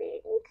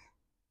reading.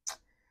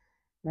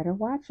 Better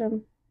watch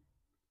them.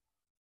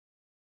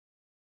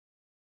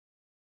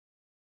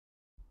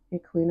 A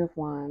Queen of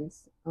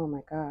Wands. Oh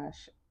my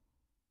gosh.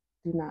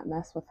 Do not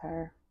mess with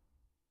her.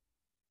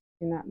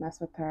 Do not mess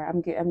with her.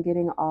 I'm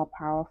getting all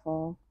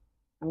powerful.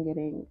 I'm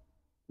getting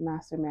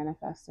master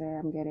manifester.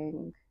 I'm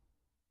getting,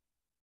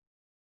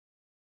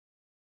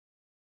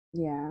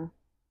 yeah,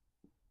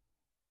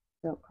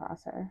 don't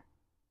cross her.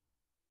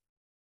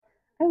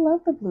 I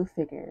love the blue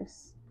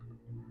figures.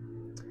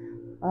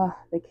 Oh,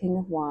 the King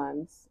of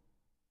Wands.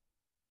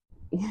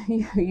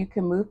 You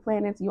can move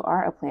planets. You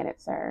are a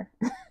planet, sir.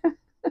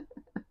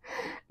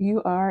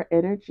 You are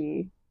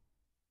energy.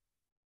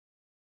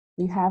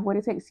 You have what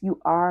it takes. You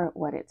are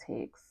what it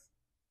takes.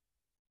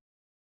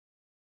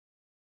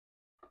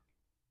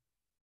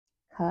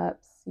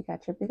 Cups. You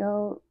got your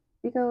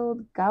big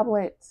old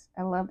goblets.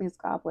 I love these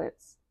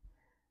goblets.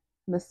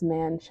 This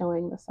man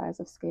showing the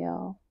size of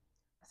scale.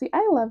 See,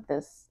 I love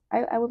this.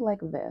 I would like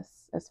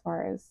this as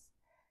far as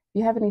if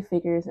you have any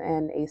figures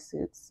and ace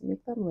suits,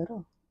 make them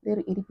little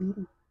itty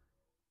bitty.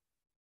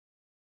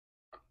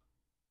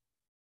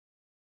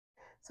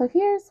 So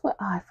here's what,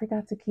 I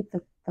forgot to keep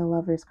the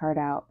lover's card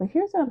out, but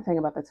here's what I'm saying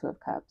about the Two of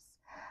Cups.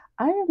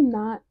 I am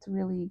not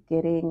really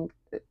getting,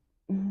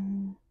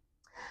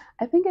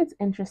 I think it's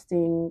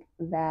interesting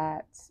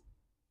that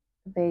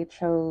they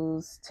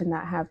chose to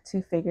not have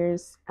two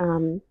figures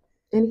in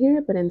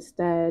here, but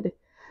instead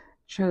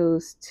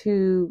chose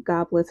two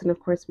goblets, and of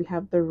course we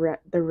have the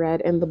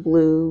red and the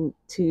blue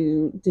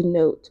to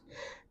denote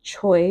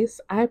choice.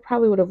 I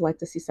probably would have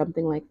liked to see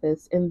something like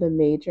this in the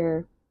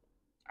major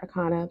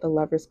arcana, the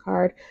Lover's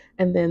card,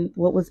 and then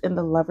what was in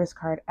the Lover's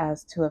card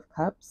as Two of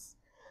Cups.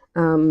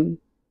 Um,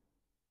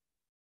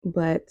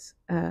 but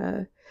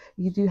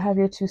you do have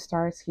your two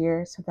stars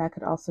here, so that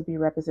could also be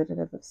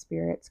representative of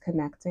spirits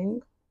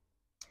connecting,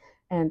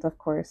 and of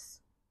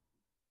course,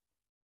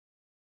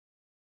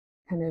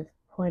 kind of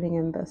pointing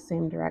in the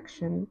same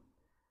direction.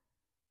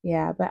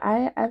 Yeah, but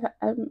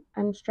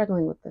I'm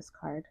struggling with this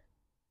card.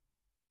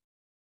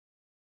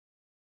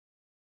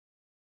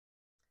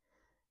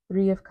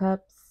 Three of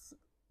Cups.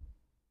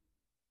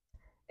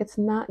 It's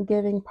not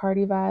giving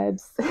party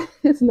vibes.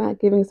 It's not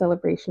giving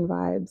celebration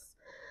vibes.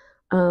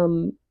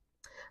 Um,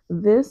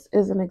 this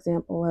is an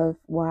example of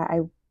why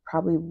I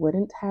probably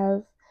wouldn't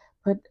have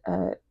put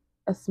a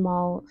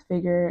small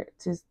figure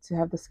to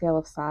have the scale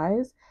of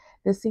size.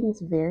 This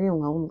seems very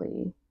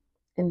lonely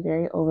and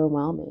very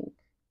overwhelming.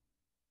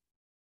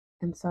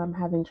 And so I'm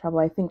having trouble.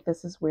 I think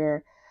this is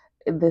where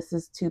this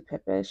is too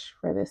pippish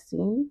for this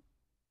scene.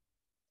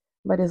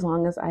 But as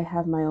long as I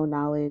have my own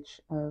knowledge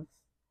of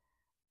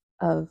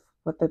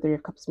what the Three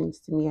of Cups means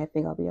to me, I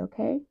think I'll be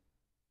okay.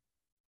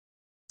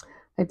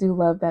 I do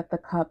love that the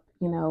cup,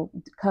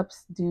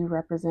 cups do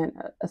represent,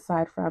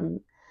 aside from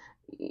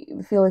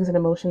feelings and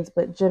emotions,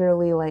 but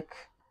generally, like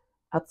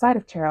outside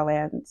of tarot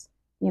lands,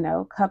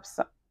 cups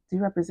do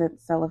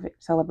represent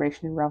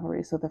celebration and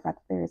revelry. So the fact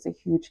that there is a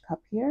huge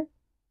cup here,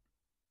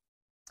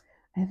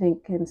 I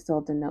think, can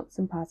still denote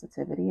some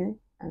positivity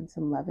and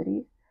some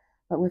levity.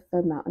 But with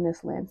the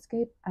mountainous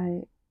landscape,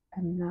 I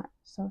am not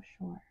so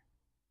sure.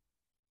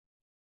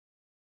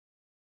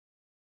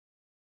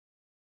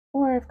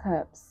 Four of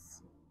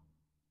Cups.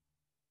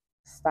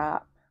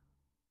 Stop.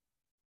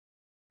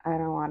 I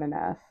don't want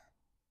enough.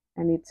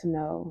 I need to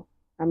know.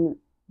 I'm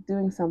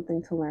doing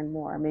something to learn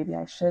more. Maybe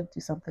I should do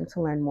something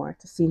to learn more,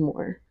 to see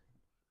more.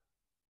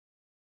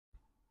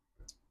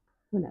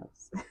 Who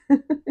knows?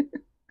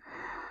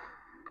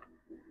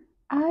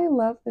 I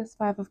love this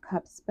Five of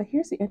Cups, but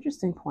here's the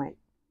interesting point.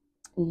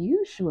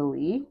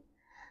 Usually,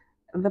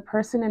 the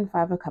person in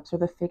Five of Cups or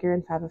the figure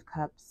in Five of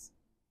Cups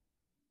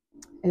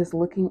is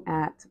looking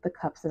at the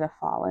cups that have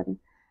fallen,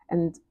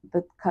 and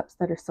the cups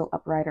that are still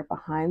upright are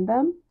behind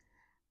them,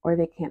 or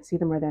they can't see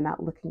them, or they're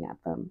not looking at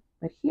them.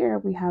 But here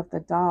we have the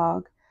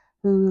dog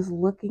who's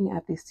looking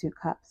at these two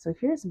cups. So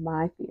here's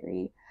my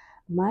theory.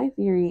 My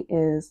theory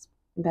is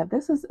that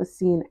this is a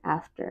scene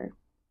after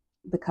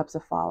the cups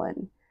have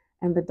fallen,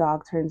 and the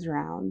dog turns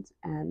around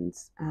and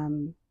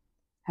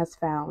has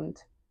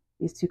found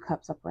these two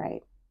cups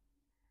upright.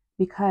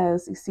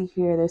 Because you see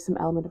here, there's some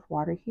element of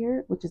water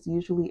here, which is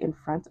usually in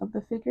front of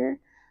the figure.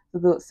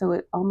 So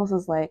it almost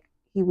is like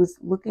he was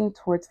looking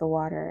towards the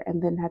water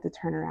and then had to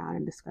turn around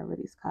and discover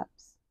these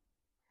cups,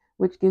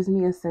 which gives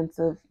me a sense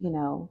of,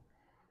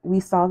 we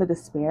saw the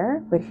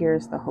despair, but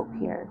here's the hope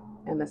here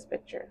in this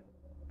picture,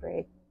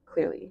 very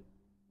clearly,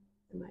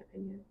 in my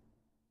opinion.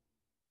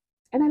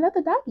 And I love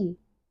the doggy.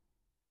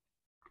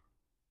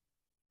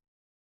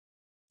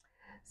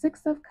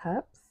 Six of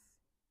Cups.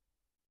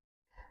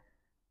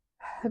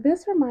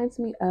 This reminds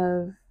me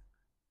of,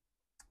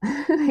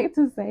 I hate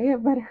to say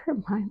it, but it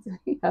reminds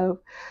me of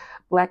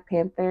Black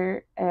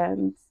Panther.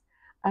 And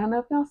I don't know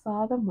if y'all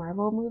saw the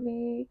Marvel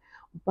movie,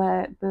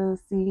 but the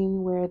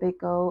scene where they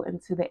go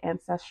into the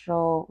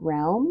ancestral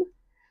realm.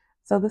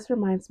 So this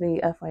reminds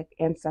me of like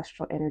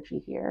ancestral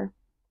energy here.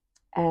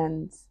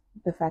 And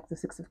the fact the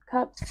Six of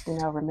Cups,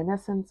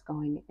 reminiscence,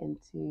 going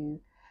into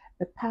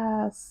the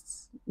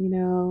past,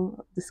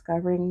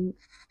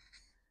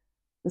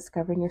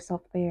 discovering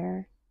yourself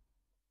there,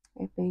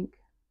 I think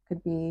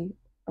could be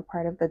a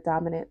part of the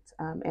dominant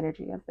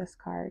energy of this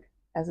card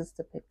as it's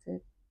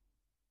depicted.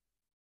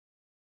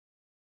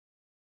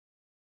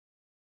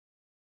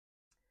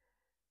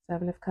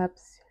 Seven of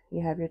Cups,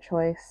 you have your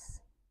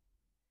choice.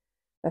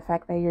 The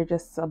fact that you're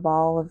just a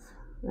ball of,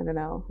 I don't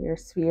know, your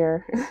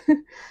sphere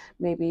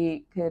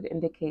maybe could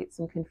indicate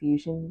some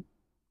confusion,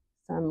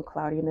 some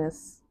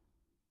cloudiness,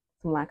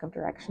 some lack of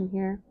direction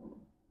here.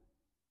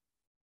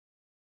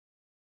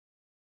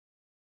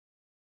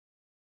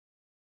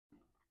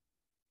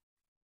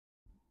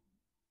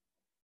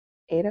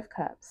 Eight of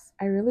Cups.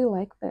 I really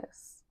like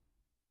this.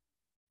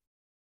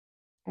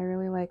 I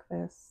really like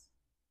this.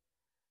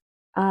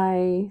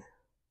 I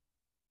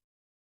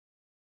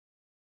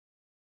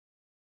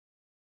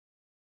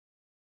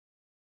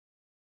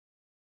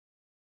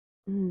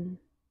mm,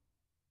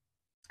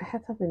 I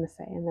had something to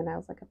say, and then I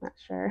was like, I'm not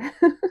sure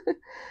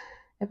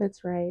if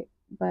it's right.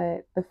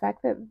 But the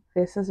fact that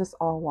this is just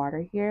all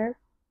water here,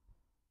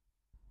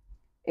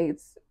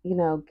 it's,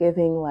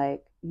 giving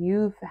like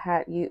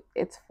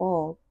it's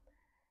full.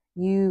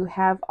 You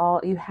had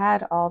all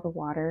the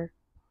water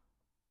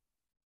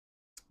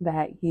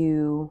that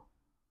you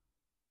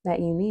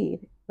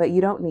need, but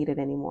you don't need it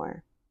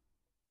anymore.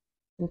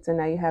 And so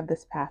now you have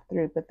this path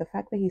through. But the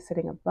fact that he's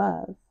sitting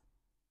above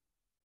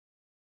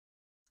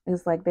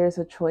is like there's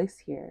a choice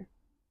here.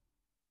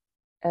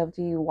 Of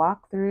do you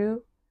walk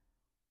through?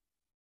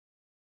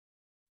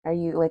 Are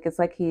you like it's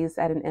like he's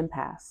at an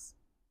impasse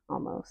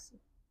almost,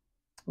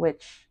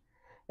 which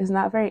is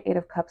not very Eight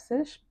of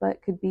Cups-ish,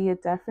 but could be a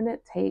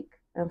definite take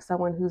of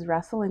someone who's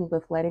wrestling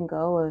with letting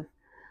go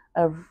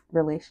of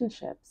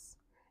relationships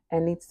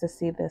and needs to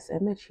see this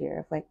image here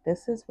of like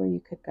this is where you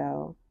could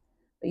go,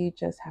 but you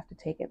just have to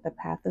take it. The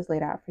path is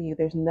laid out for you.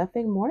 There's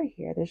nothing more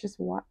here. There's just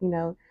what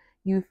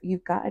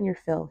you've gotten your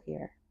fill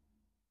here,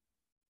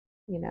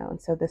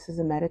 and so this is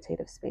a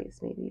meditative space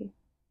maybe.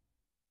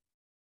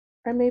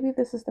 Or maybe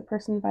this is the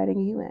person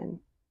inviting you in.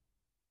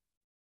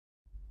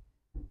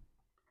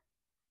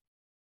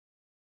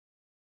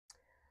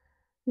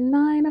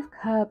 Nine of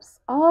Cups.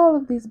 All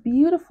of these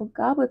beautiful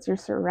goblets. You're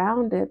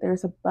surrounded.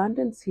 There's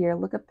abundance here.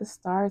 Look at the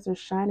stars. They're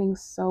shining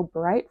so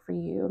bright for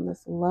you on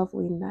this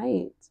lovely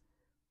night.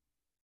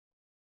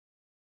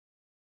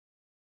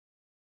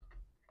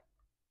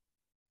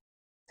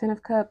 Ten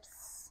of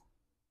Cups.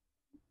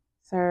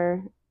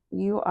 Sir,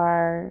 you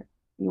are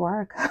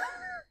a cup.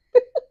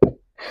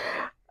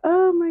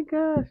 Oh my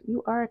gosh.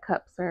 You are a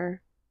cup,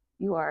 sir.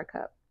 You are a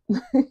cup.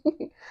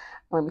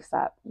 Let me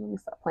stop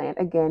playing.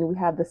 Again, we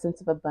have the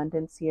sense of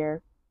abundance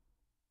here.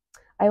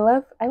 I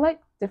like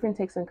different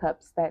takes on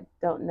cups that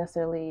don't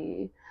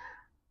necessarily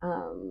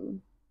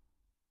um,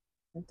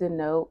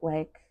 denote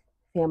like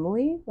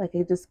family. Like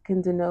it just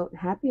can denote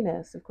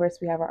happiness. Of course,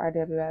 we have our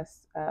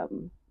RWS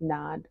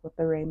nod with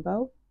the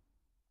rainbow.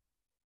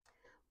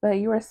 But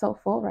you are so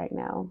full right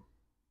now.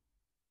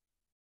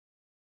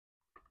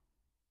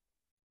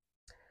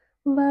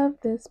 Love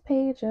this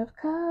Page of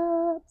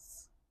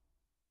Cups.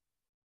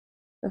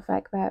 The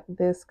fact that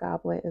this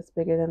goblet is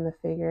bigger than the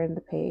figure in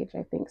the page,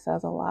 I think,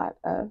 says a lot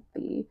of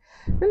the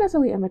not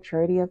necessarily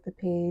immaturity of the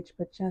page,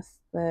 but just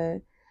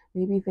the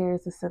maybe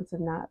there's a sense of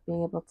not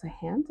being able to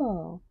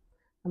handle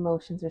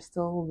emotions or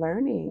still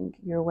learning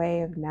your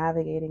way of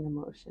navigating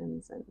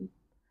emotions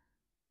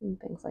and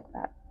things like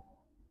that.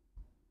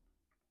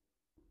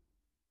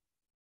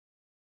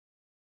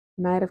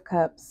 Knight of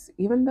Cups.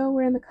 Even though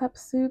we're in the cup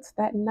suits,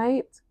 that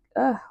knight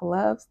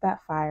loves that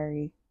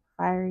fiery,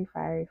 fiery,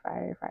 fiery,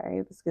 fiery,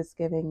 fiery. This is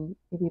giving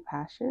maybe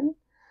passion.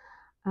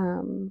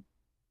 Um,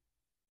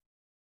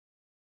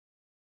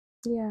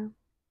 yeah,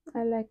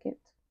 I like it.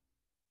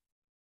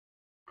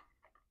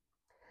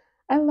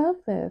 I love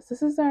this.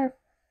 This is our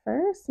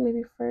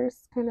maybe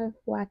first kind of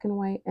black and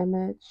white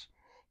image.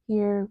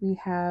 Here we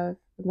have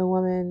the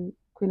woman,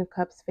 Queen of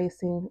Cups,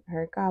 facing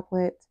her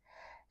goblet.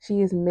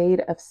 She is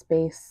made of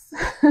space.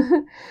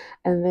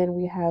 And then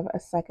we have a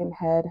second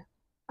head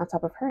on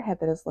top of her head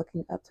that is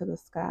looking up to the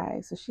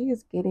sky. So she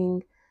is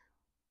getting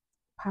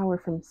power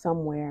from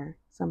somewhere,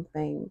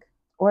 something,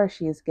 or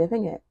she is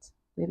giving it.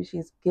 Maybe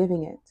she's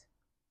giving it.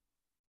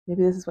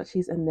 Maybe this is what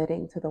she's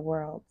emitting to the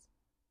world.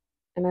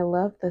 And I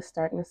love the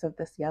starkness of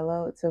this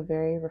yellow. It's a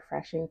very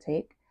refreshing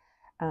take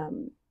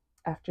um,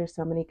 after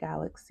so many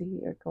galaxy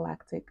or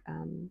galactic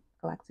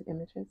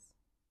images.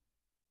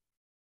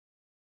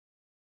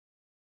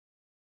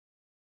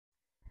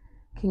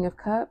 King of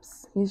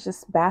Cups. He's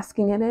just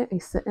basking in it.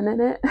 He's sitting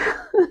in it.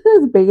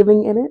 He's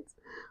bathing in it.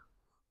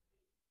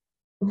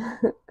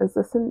 Is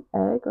this an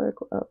egg or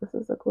oh, this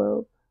is a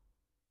globe?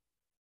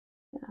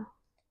 Yeah.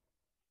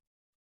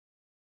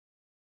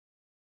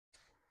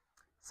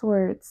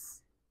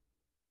 Swords.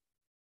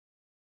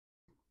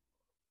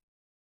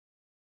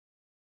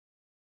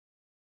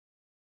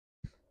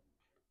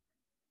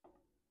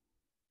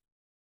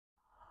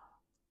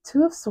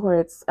 Two of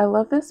Swords. I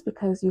love this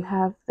because you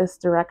have this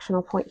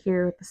directional point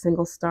here with the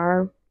single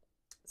star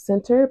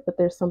center, but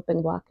there's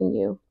something blocking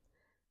you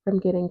from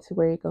getting to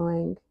where you're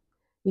going.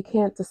 You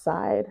can't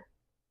decide.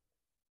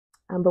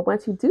 But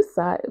once you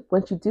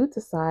do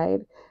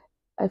decide,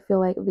 I feel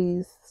like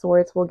these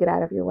swords will get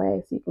out of your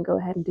way, so you can go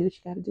ahead and do what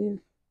you got to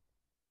do.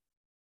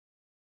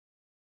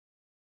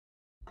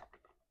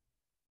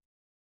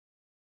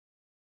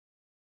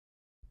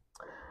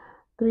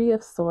 Three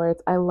of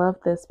Swords. I love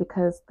this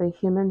because the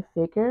human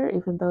figure,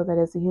 even though that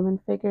is a human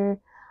figure,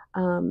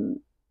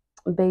 um,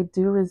 they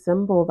do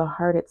resemble the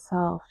heart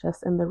itself,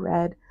 just in the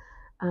red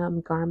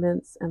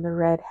garments and the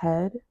red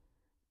head.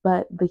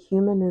 But the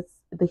human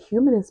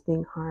is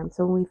being harmed.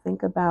 So when we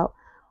think about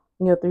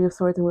Three of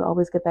Swords, and we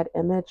always get that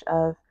image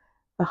of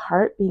the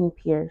heart being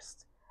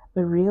pierced,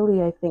 but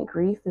really, I think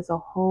grief is a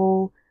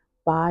whole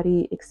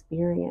body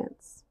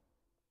experience.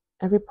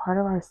 Every part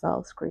of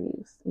ourselves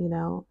grieves.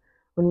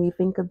 When we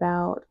think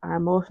about our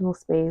emotional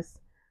space,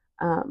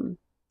 um,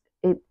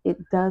 it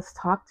does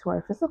talk to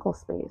our physical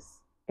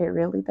space. It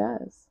really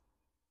does.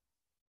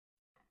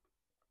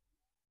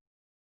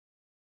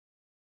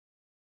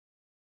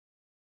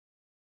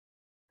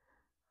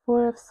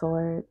 Four of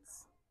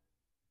Swords.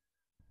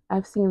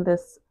 I've seen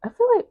this. I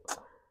feel like,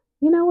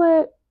 you know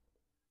what?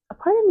 A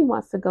part of me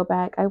wants to go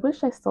back. I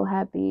wish I still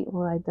had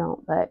well, I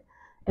don't, but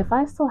if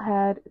I still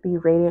had the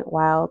Radiant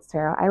Wilds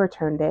tarot, I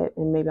returned it,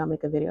 and maybe I'll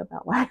make a video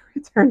about why I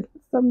returned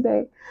it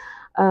someday.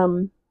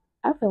 Um,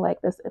 I feel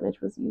like this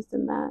image was used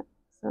in that.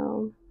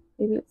 So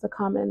maybe it's a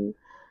common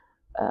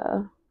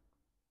uh,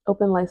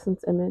 open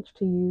license image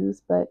to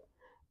use, but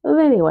But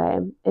anyway,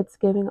 it's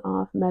giving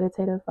off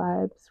meditative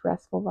vibes,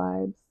 restful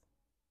vibes.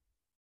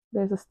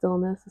 There's a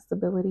stillness, a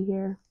stability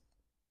here.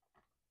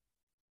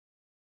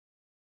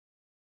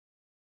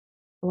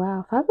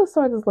 Wow, Five of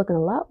Swords is looking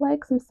a lot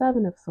like some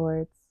Seven of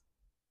Swords.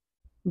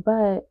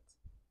 But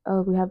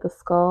oh, we have the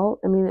skull.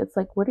 I mean, it's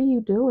like, what are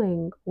you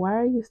doing? Why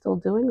are you still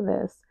doing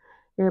this?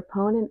 Your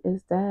opponent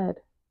is dead.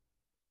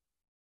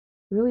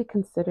 Really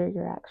consider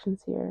your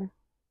actions here.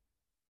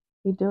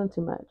 You're doing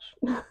too much.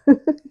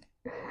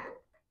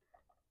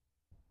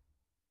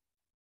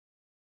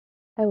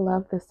 I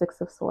love the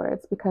Six of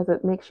Swords because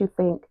it makes you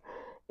think,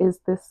 is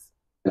this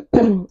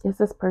is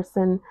this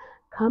person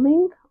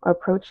coming or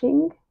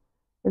approaching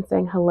and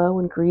saying hello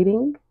and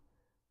greeting?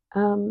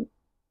 Um,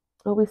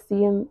 what we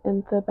see in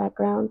the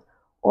background,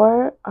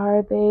 or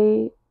are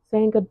they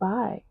saying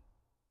goodbye?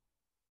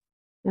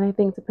 And I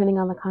think depending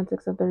on the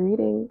context of the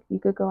reading, you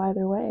could go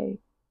either way.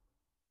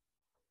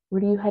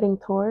 What are you heading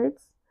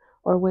towards,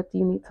 or what do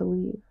you need to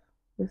leave?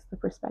 Is the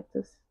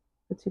perspectives,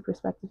 the two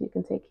perspectives you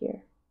can take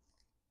here.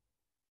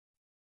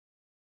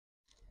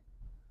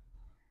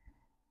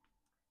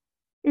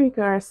 Here we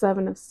go, our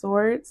Seven of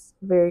Swords,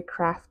 very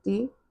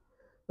crafty,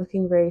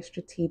 looking very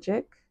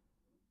strategic.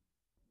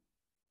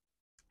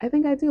 I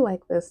think I do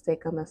like this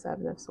take on the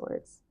Seven of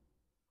Swords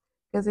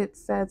because it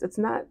says it's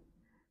not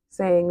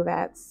saying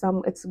that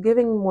it's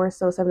giving more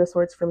so Seven of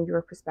Swords from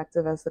your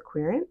perspective as the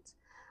querent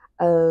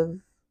of,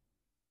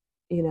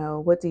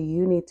 what do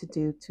you need to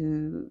do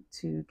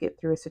to get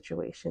through a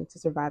situation, to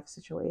survive a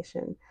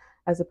situation,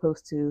 as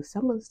opposed to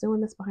someone's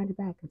doing this behind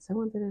your back and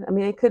someone did it. I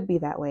mean, it could be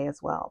that way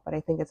as well, but I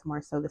think it's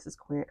more so this is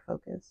querent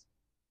focus,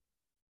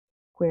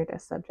 querent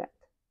as subject.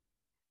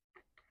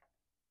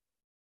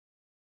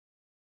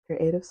 Your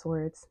Eight of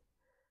Swords.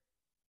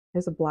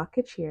 There's a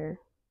blockage here,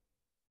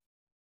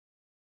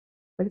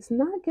 but it's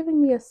not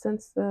giving me a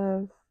sense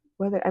of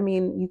whether, I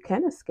mean, you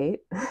can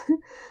escape.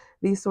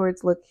 These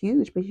swords look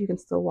huge, but you can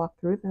still walk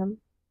through them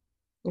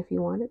if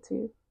you wanted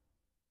to.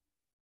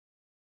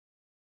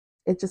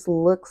 It just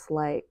looks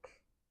like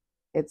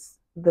it's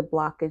the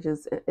blockage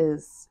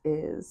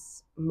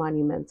is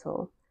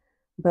monumental,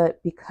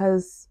 but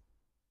because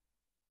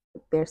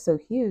they're so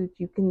huge,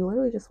 you can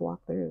literally just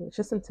walk through. It's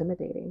just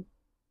intimidating.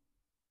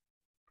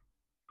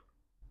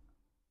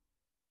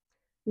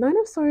 Nine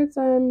of Swords,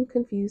 I'm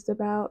confused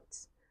about,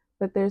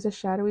 but there's a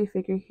shadowy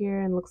figure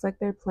here and looks like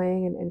they're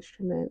playing an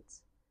instrument.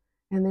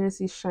 And there's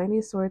these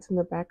shiny swords in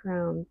the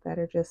background that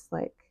are just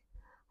like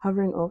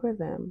hovering over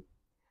them.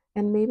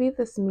 And maybe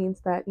this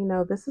means that,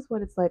 this is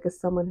what it's like as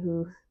someone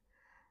who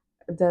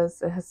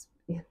has,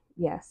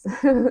 yes.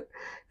 If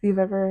you've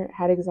ever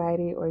had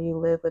anxiety or you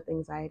live with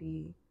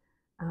anxiety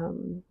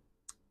um,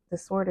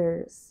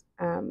 disorders,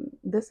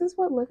 this is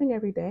what living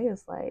every day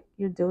is like.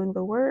 You're doing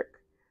the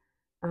work,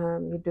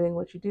 you're doing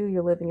what you do,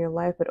 you're living your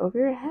life, but over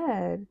your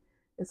head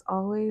is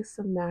always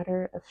some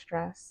matter of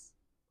stress,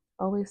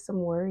 always some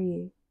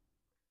worry,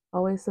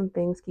 always some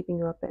things keeping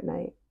you up at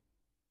night.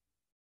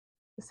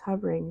 Just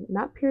hovering,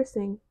 not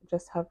piercing,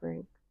 just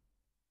hovering.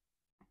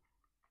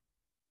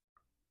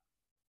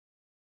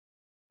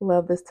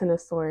 Love this Ten of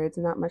Swords.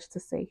 Not much to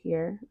say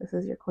here. This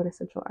is your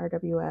quintessential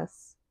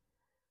RWS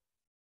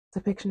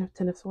depiction of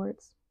Ten of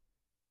Swords.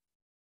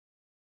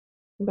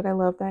 But I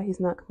love that he's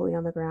not completely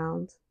on the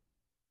ground.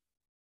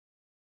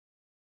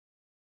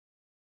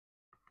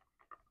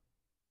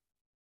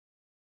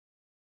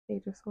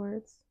 Page of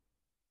Swords.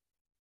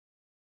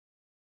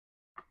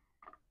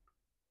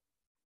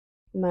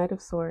 Knight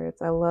of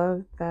Swords. I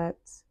love that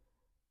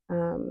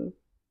um,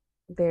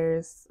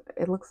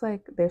 it looks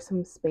like there's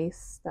some space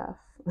stuff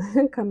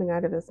coming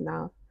out of his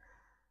mouth.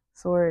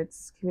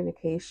 Swords,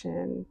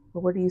 communication.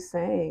 But what are you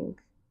saying?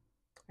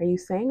 Are you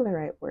saying the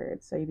right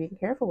words? Are you being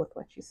careful with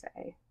what you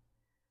say?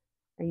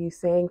 Are you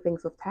saying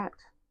things with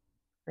tact?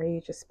 Or are you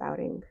just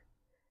spouting?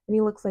 And he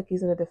looks like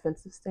he's in a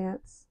defensive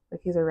stance, like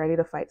he's a ready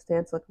to fight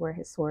stance, like where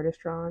his sword is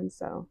drawn.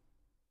 So,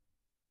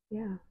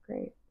 yeah,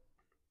 great.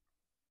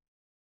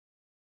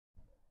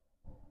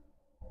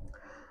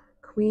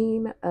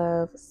 Queen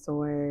of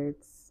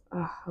Swords.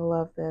 Oh, I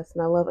love this.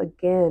 And I love,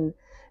 again,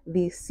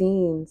 these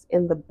scenes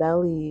in the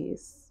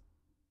bellies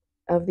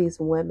of these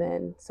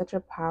women. Such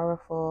a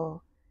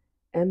powerful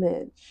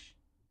image.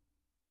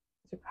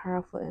 Such a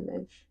powerful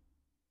image.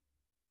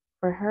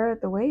 For her,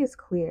 the way is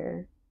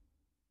clear.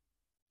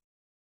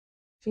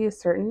 She is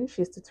certain,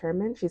 she's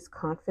determined, she's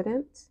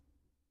confident.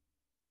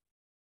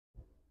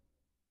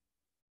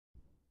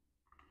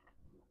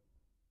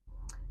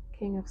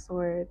 King of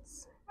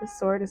Swords. The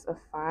sword is a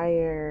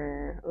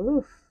fire.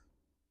 Oof.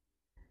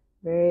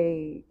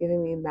 Very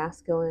giving me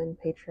masculine,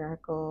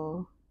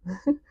 patriarchal,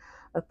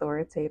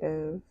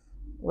 authoritative.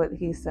 What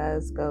he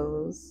says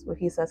goes. What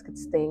he says could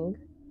sting,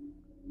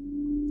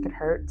 could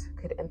hurt,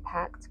 could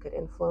impact, could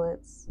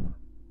influence.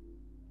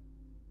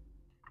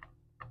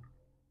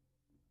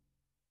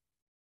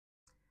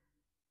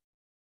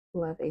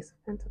 Love Ace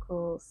of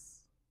Pentacles.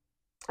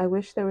 I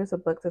wish there was a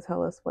book to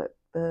tell us what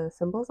the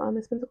symbols on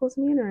these pentacles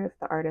mean, or if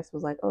the artist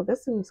was like, oh,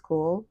 this seems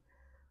cool.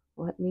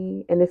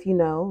 And if you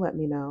know, let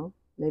me know.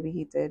 Maybe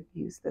he did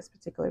use this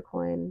particular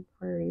coin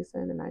for a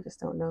reason, and I just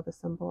don't know the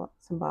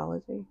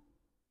symbology.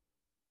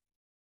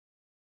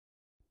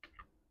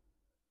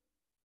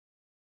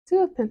 Two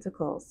of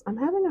Pentacles. I'm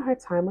having a hard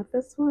time with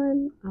this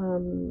one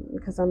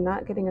because I'm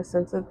not getting a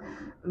sense of.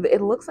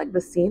 It looks like the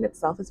scene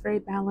itself is very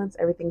balanced.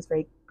 Everything's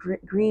very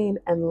green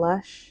and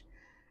lush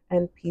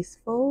and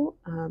peaceful.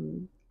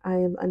 I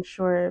am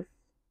unsure of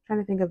trying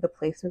to think of the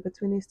placement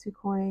between these two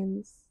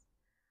coins.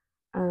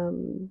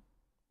 Um,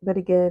 but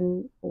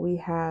again, we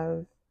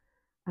have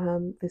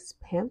this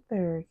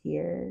panther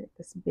here,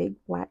 this big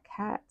black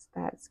cat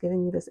that's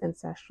giving you this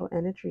ancestral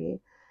energy.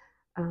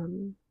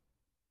 Um,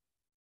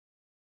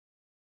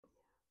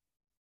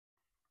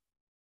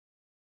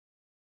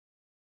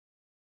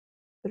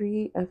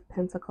 Three of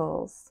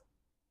Pentacles.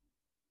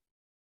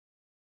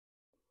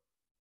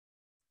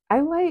 I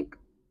like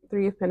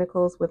Three of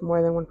Pentacles with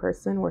more than one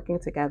person working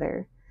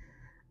together.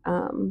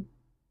 Um,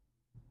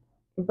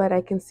 but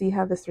I can see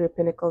how this Three of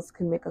Pentacles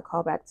can make a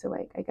callback to,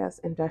 like, I guess,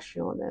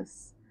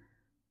 industrialness,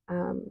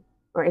 um,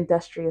 or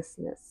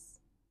industriousness.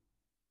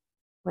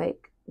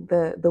 Like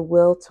the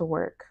will to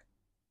work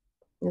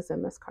is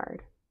in this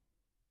card.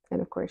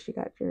 And of course you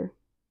got your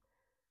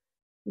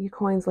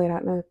coins laid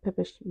out in a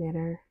pippish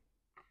manner,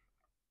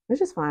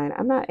 which is fine.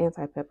 I'm not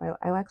anti-pip.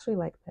 I actually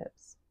like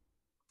pips.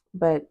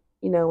 But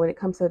when it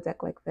comes to a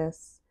deck like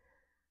this,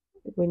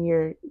 when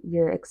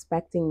you're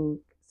expecting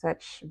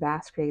such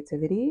vast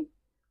creativity,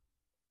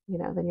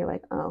 then you're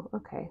like, oh,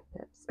 okay,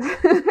 pips.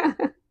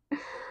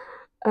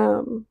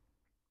 um,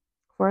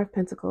 Four of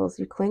Pentacles,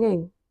 you're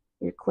clinging.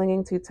 You're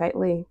clinging too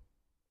tightly.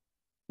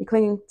 You're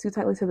clinging too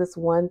tightly to this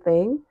one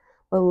thing,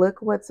 but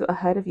look what's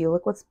ahead of you.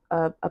 Look what's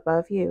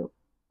above you.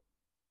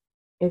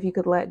 If you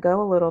could let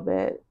go a little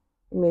bit,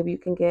 maybe you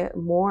can get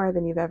more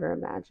than you've ever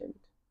imagined.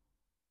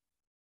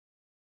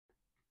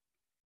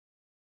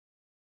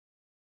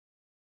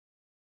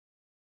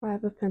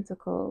 Five of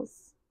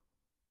Pentacles.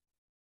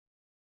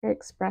 Your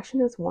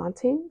expression is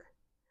wanting,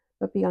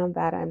 but beyond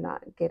that, I'm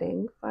not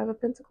getting Five of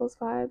Pentacles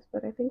vibes,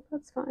 but I think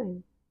that's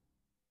fine.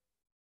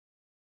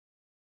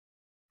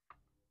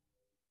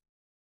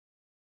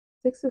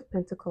 Six of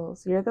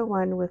Pentacles. You're the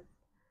one with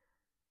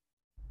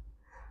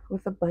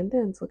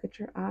abundance. Look at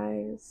your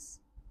eyes.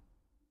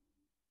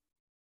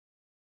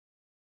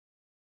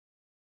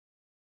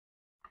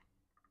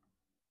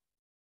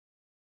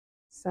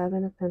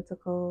 Seven of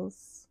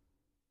Pentacles.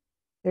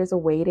 There's a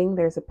waiting,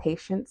 there's a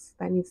patience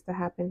that needs to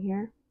happen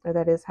here, or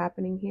that is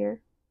happening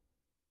here.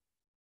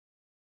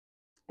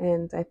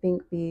 And I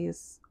think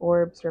these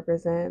orbs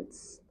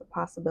represents the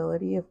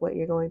possibility of what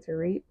you're going to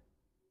reap.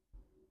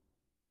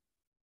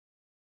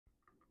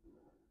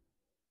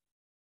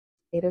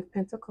 Eight of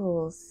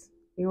Pentacles.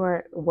 You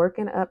are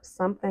working up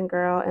something,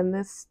 girl, in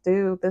this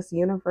stew, this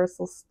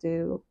universal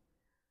stew.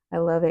 I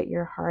love it.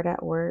 You're hard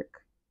at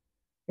work.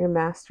 You're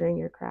mastering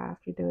your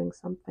craft. You're doing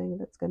something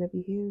that's going to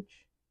be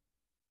huge.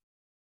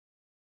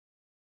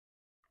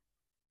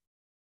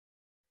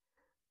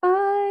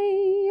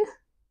 I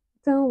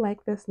don't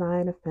like this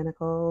Nine of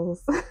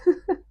Pentacles.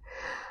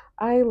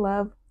 I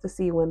love to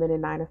see women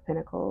in Nine of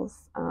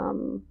Pentacles.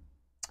 And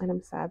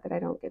I'm sad that I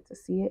don't get to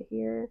see it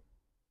here.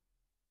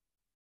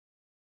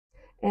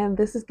 And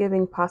this is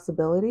giving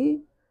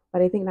possibility,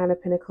 but I think Nine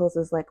of Pentacles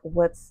is like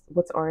what's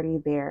already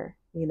there.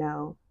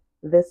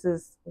 This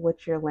is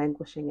what you're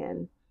languishing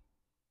in.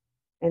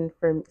 And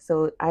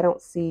so I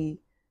don't see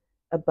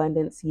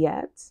abundance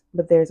yet,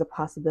 but there's a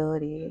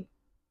possibility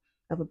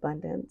of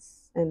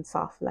abundance and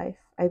soft life.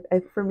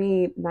 For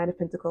me, Nine of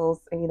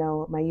Pentacles, and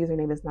my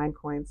username is Nine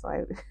Coins, so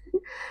I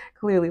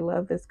clearly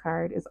love this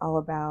card. Is all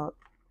about,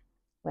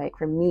 like,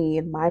 for me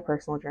in my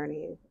personal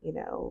journey,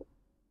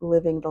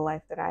 living the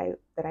life that I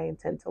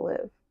intend to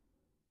live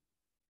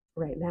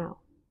right now.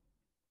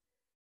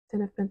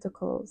 Ten of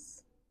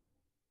Pentacles,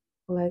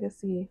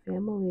 legacy,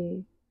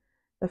 family,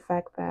 the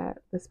fact that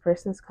this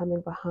person is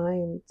coming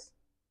behind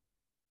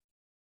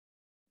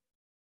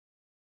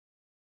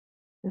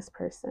this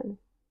person.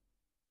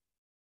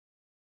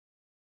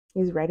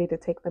 He's ready to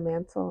take the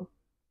mantle.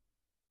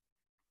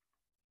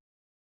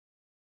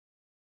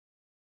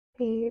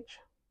 Page.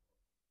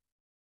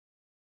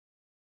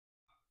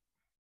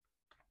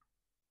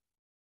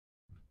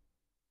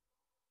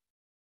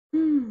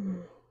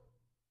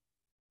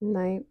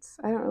 Knights.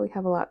 I don't really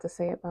have a lot to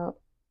say about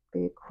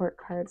the court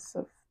cards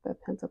of the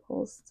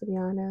Pentacles, to be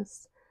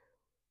honest.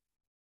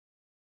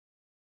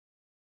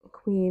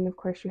 Queen, of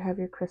course, you have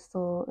your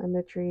crystal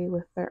imagery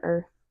with the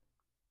earth.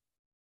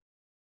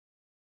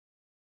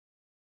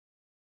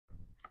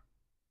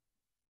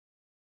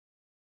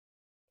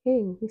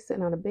 King, he's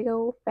sitting on a big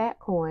old fat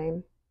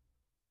coin.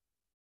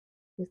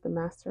 He's the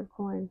master of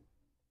coin.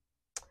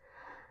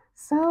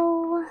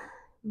 So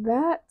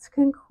that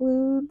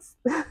concludes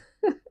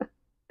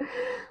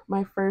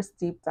my first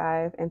deep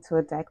dive into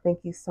a deck. Thank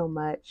you so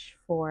much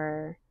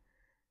for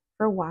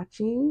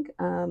watching.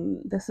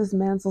 This is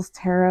Manzel's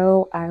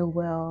Tarot. I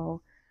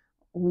will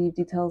leave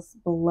details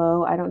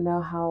below. I don't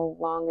know how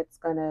long it's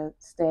gonna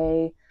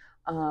stay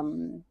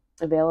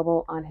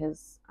available on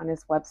his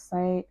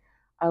website.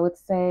 I would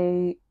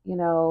say,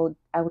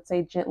 I would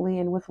say gently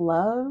and with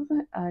love,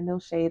 no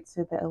shade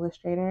to the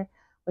illustrator.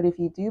 But if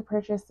you do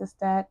purchase this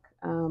deck,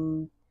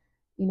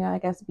 I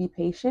guess be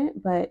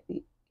patient, but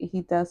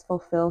he does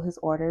fulfill his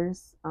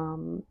orders.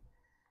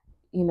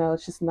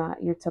 It's just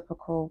not your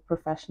typical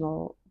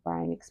professional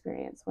buying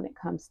experience when it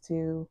comes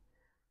to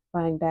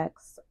buying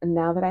decks.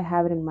 Now that I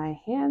have it in my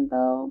hand,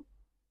 though,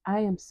 I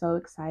am so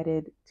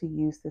excited to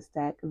use this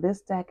deck.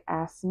 This deck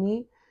asks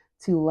me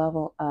to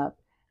level up.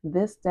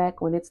 This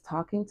deck, when it's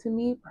talking to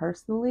me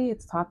personally,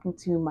 it's talking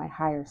to my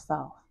higher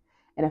self.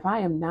 And if I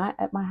am not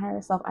at my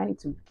higher self, I need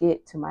to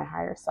get to my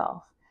higher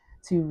self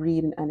to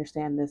read and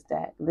understand this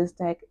deck. This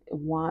deck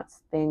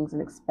wants things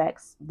and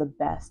expects the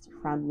best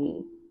from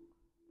me.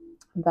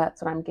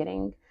 That's what I'm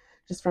getting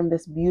just from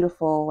this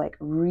beautiful, like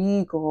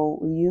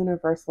regal,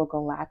 universal,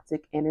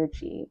 galactic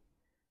energy.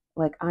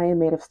 Like, I am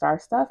made of star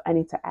stuff. I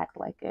need to act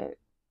like it.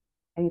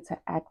 I need to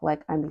act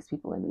like I'm these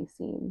people in these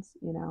scenes.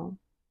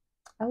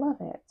 I love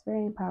it. It's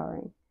very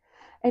empowering.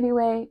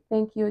 Anyway,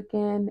 thank you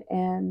again,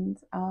 and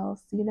I'll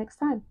see you next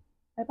time.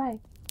 Bye bye.